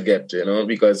we have to get.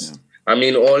 Because I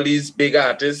mean, all these big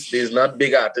artists, there's not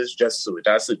big artists just so. It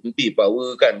has certain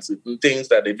paperwork and certain things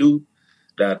that they do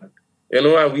that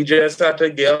and we just have to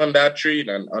get on that train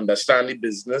and understand the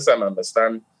business and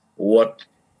understand what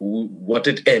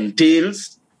it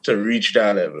entails to reach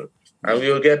that level, and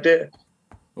we'll get there.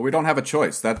 But we don't have a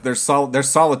choice. That there's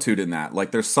solitude in that.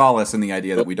 Like there's solace in the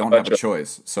idea that we don't have a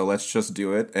choice. So let's just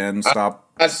do it and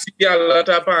stop. I see a lot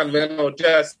of men out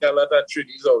there. I see a lot of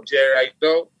treaties out there right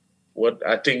now. What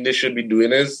I think they should be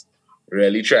doing is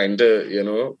really trying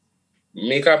to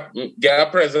get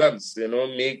a presence.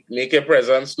 Make your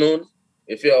presence known.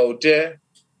 If you're out there,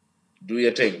 do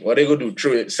your thing. What they go do?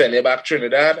 Send you back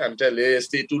Trinidad and tell you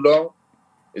stay too long?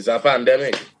 It's a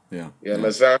pandemic. Yeah. You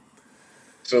understand?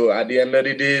 So at the end of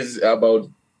the day, it's about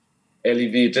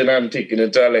elevating and taking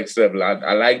it to the next level.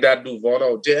 I like that Duvon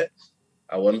out there.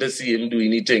 I want to see him do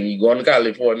anything. He go to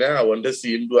California. I want to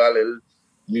see him do a little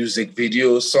music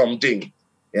video, something.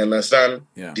 You understand?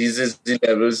 Yeah. These is the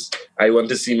levels I want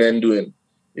to see men doing.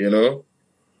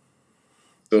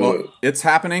 So, well, it's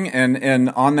happening, and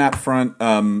on that front,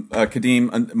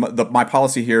 Kadeem, my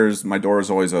policy here is my door is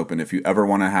always open. If you ever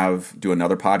want to do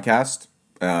another podcast,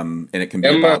 and it can be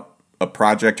about a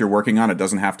project you're working on, it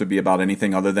doesn't have to be about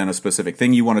anything other than a specific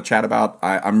thing you want to chat about.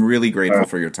 I'm really grateful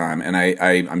for your time, and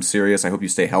I'm serious. I hope you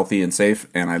stay healthy and safe,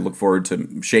 and I look forward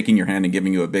to shaking your hand and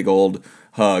giving you a big old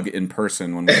hug in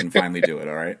person when we can finally do it.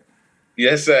 All right?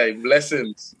 Yes, sir.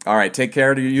 Blessings. All right. Take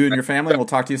care to you and your family, and we'll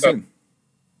talk to you soon.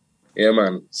 Yeah,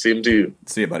 man. Same to you.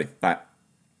 See you, buddy. Bye.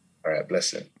 All right.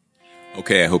 Blessing.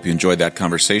 Okay, I hope you enjoyed that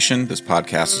conversation. This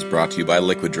podcast is brought to you by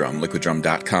Liquid Drum,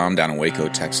 liquiddrum.com down in Waco,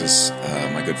 Texas.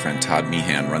 My good friend Todd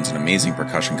Meehan runs an amazing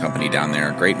percussion company down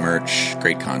there. Great merch,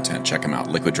 great content. Check him out,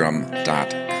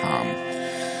 liquiddrum.com.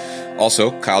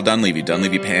 Also, Kyle Dunleavy,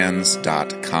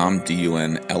 dunleavypans.com,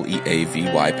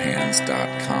 DUNLEAVY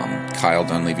pans.com. Kyle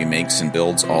Dunleavy makes and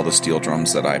builds all the steel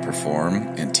drums that I perform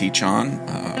and teach on,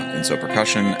 in So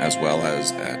Percussion, as well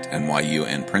as at NYU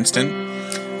and Princeton.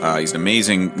 He's an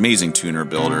amazing tuner,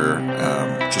 builder,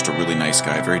 just a really nice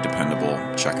guy, very dependable.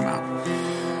 Check him out.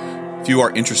 If you are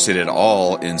interested at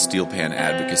all in steel pan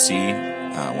advocacy,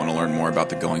 want to learn more about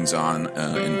the goings-on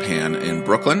in pan in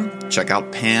Brooklyn, check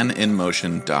out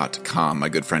paninmotion.com. My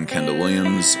good friend Kendall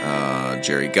Williams,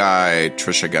 Jerry Guy,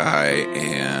 Trisha Guy,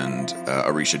 and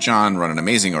Arisha John run an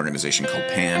amazing organization called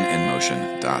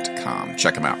paninmotion.com.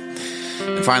 Check them out.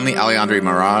 And finally, Alejandre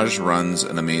Mirage runs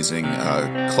an amazing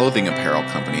clothing apparel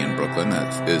company in Brooklyn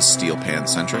that is steel pan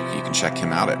centric. You can check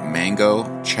him out at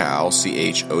mangochow, CHOW,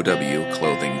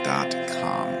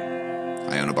 clothing.com.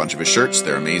 I own a bunch of his shirts.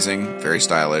 They're amazing, very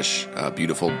stylish,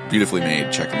 beautifully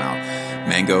made. Check them out.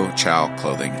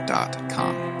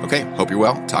 mangochowclothing.com. Okay, hope you're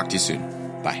well. Talk to you soon.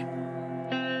 Bye.